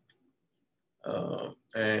thing.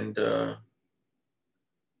 And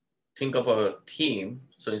think of a theme.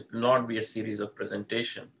 So it will not be a series of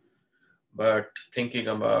presentation, but thinking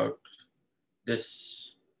about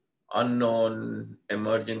this unknown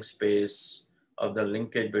emerging space of the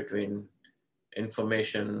linkage between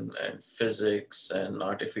information and physics and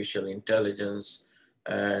artificial intelligence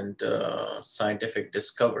and scientific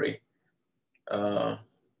discovery. I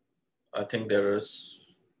think there's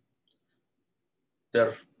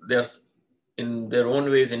in their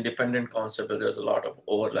own ways independent concept, but there's a lot of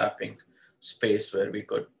overlapping space where we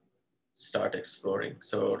could start exploring.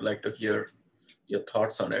 So I'd like to hear your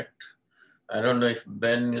thoughts on it. I don't know if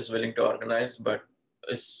Ben is willing to organize, but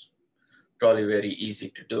it's probably very easy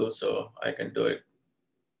to do, so I can do it.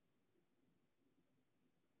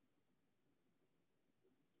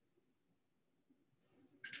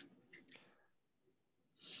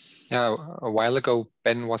 Yeah, a while ago,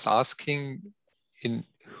 Ben was asking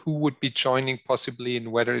who would be joining possibly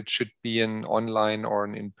and whether it should be an online or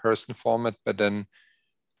an in-person format, but then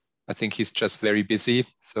I think he's just very busy,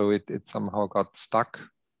 so it somehow got stuck.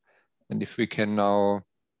 And if we can now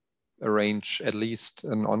arrange at least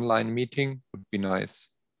an online meeting, would be nice.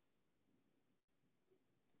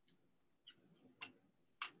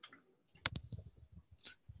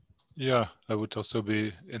 Yeah, I would also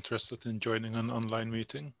be interested in joining an online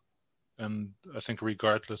meeting. And I think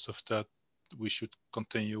regardless of that, we should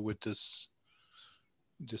continue with this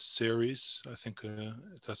series. I think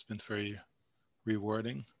it has been very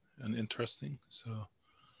rewarding and interesting. So.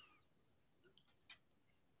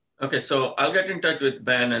 Okay, so I'll get in touch with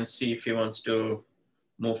Ben and see if he wants to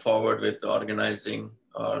move forward with organizing,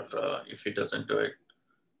 or if he doesn't do it,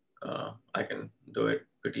 I can do it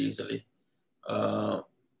pretty easily.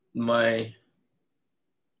 My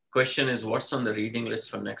question is, what's on the reading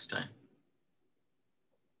list for next time?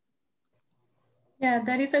 Yeah,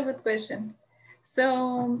 that is a good question.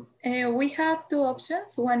 So we have 2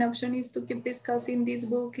 options. One option is to keep discussing this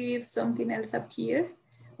book if something else appears,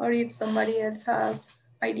 or if somebody else has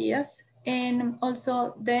ideas. And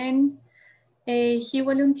also then he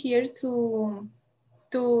volunteered to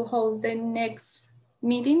host the next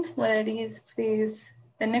meeting, whether it is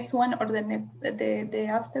the next one or the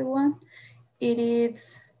after one. It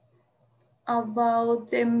is about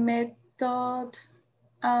the method.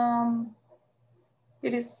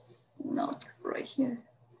 It is not right here.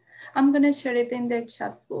 I'm gonna share it in the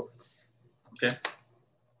chat box. Okay.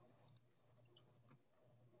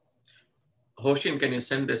 Hoshin, can you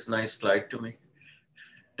send this nice slide to me?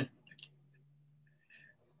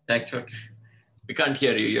 Thanks. We can't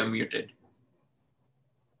hear you, you're muted.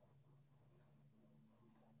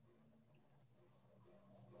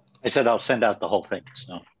 I said I'll send out the whole thing,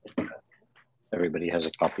 so everybody has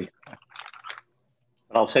a copy.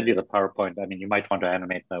 But I'll send you the PowerPoint. I mean, you might want to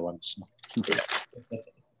animate that one. So.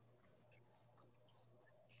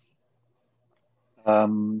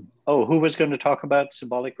 Oh, who was going to talk about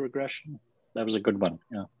symbolic regression? That was a good one.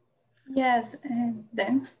 Yeah. Yes,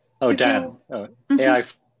 Dan. Oh, Dan. AI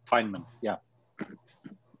Feynman. Yeah.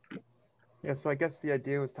 Yeah. So I guess the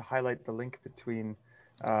idea was to highlight the link between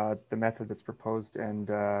the method that's proposed and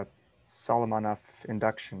Solomonoff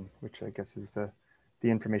induction, which I guess is the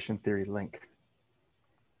information theory link.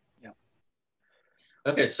 Yeah.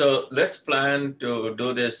 Okay, so let's plan to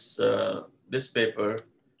do this this paper.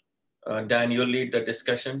 Dan, you'll lead the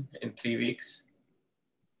discussion in 3 weeks.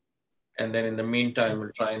 And then in the meantime,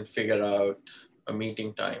 we'll try and figure out a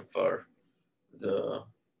meeting time for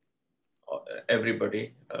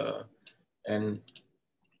everybody. And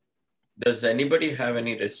does anybody have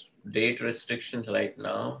any date restrictions right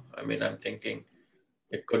now? I mean, I'm thinking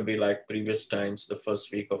it could be like previous times, the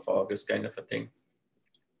first week of August kind of a thing.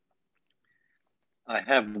 I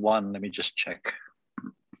have one. Let me just check.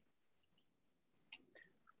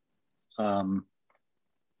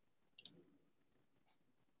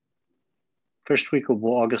 First week of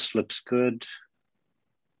August looks good.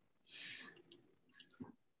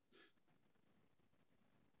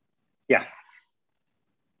 Yeah.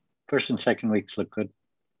 First and second weeks look good.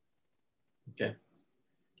 Okay.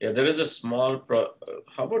 Yeah, there is a small,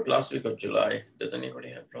 how about last week of July? Does anybody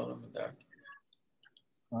have a problem with that?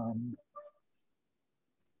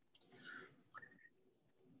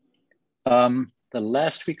 The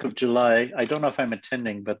last week of July, I don't know if I'm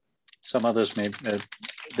attending, but some others may.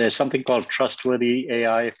 there's something called Trustworthy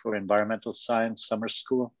AI for Environmental Science Summer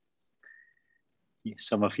School.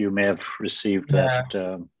 Some of you may have received that.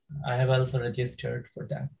 I have also registered for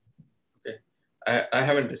that. Okay, I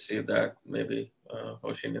haven't received that. Maybe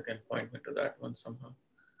Hoshin, you can point me to that one somehow.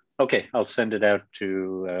 Okay, I'll send it out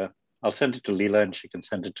to. I'll send it to Leela, and she can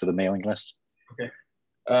send it to the mailing list. Okay.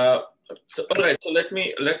 So all right. So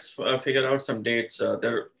let's figure out some dates. I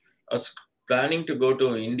was planning to go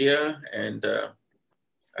to India, and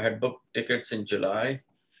I had booked tickets in July,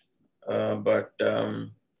 but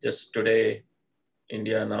just today,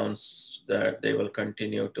 India announced that they will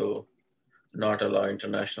continue to not allow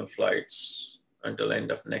international flights until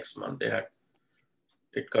end of next month. They had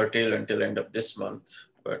it curtailed until end of this month,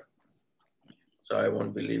 but so I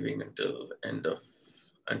won't be leaving until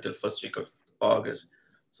first week of August.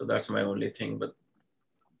 So that's my only thing, but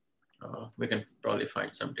we can probably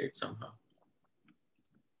find some date somehow.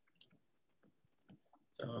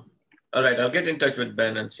 So, all right, I'll get in touch with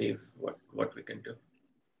Ben and see what we can do.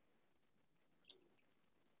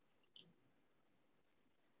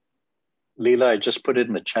 Leela, I just put it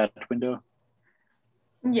in the chat window.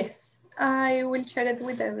 Yes, I will share it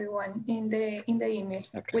with everyone in the email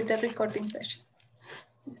with the recording session.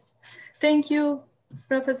 Yes. Thank you,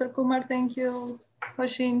 Professor Kumar. Thank you,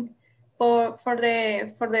 Hoshin, for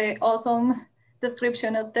the awesome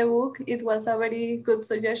description of the book. It was a very good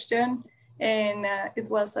suggestion, and it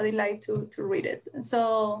was a delight to read it.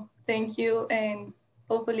 So thank you, and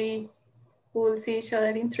hopefully we'll see each other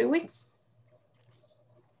in 3 weeks.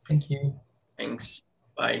 Thank you. Thanks.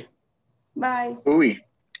 Bye. Bye. Uwe.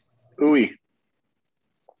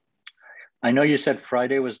 I know you said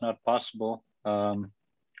Friday was not possible.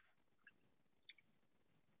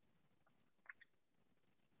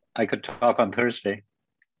 I could talk on Thursday,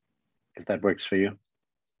 if that works for you,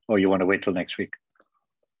 or you want to wait till next week.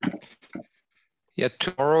 Yeah,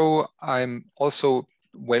 tomorrow I'm also,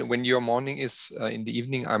 when your morning is in the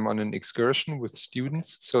evening, I'm on an excursion with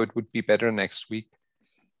students, so it would be better next week.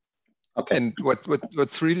 Okay. And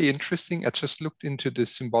what's really interesting, I just looked into the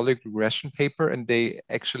symbolic regression paper, and they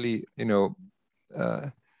actually,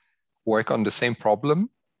 work on the same problem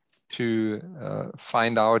to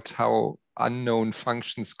find out how unknown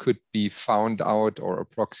functions could be found out or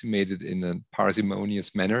approximated in a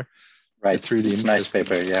parsimonious manner. Right. It's really interesting. Nice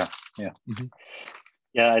paper. Yeah. Mm-hmm.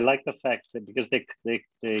 Yeah, I like the fact that because they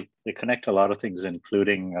connect a lot of things,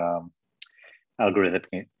 including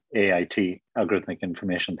algorithmic AIT, algorithmic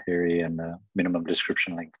information theory, and minimum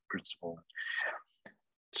description length principle, and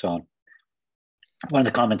so on. One of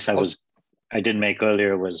the comments I didn't make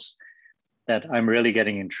earlier was that I'm really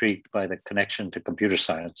getting intrigued by the connection to computer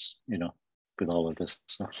science, with all of this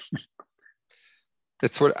stuff.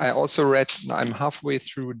 That's what I also read. I'm halfway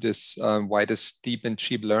through this Why Does Deep and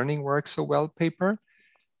Cheap Learning Work So Well paper.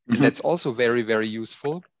 And that's also very, very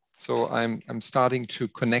useful. So I'm starting to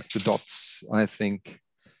connect the dots, I think.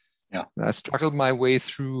 Yeah. I struggled my way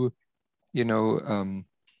through,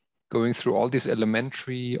 going through all these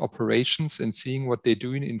elementary operations and seeing what they're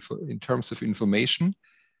doing in terms of information.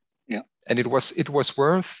 Yeah. And it was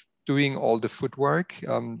worth doing all the footwork.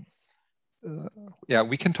 Yeah,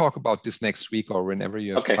 we can talk about this next week or whenever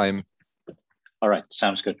you have time. All right,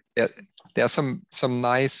 sounds good. Yeah, there are some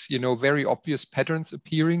nice, very obvious patterns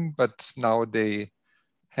appearing, but now they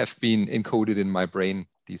have been encoded in my brain,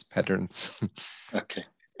 these patterns. Okay,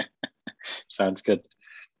 sounds good.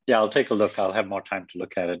 Yeah, I'll take a look. I'll have more time to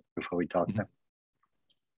look at it before we talk then.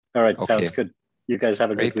 All right, sounds good. You guys have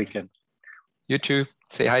a good weekend. You too.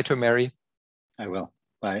 Say hi to Mary. I will.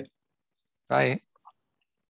 Bye. Bye.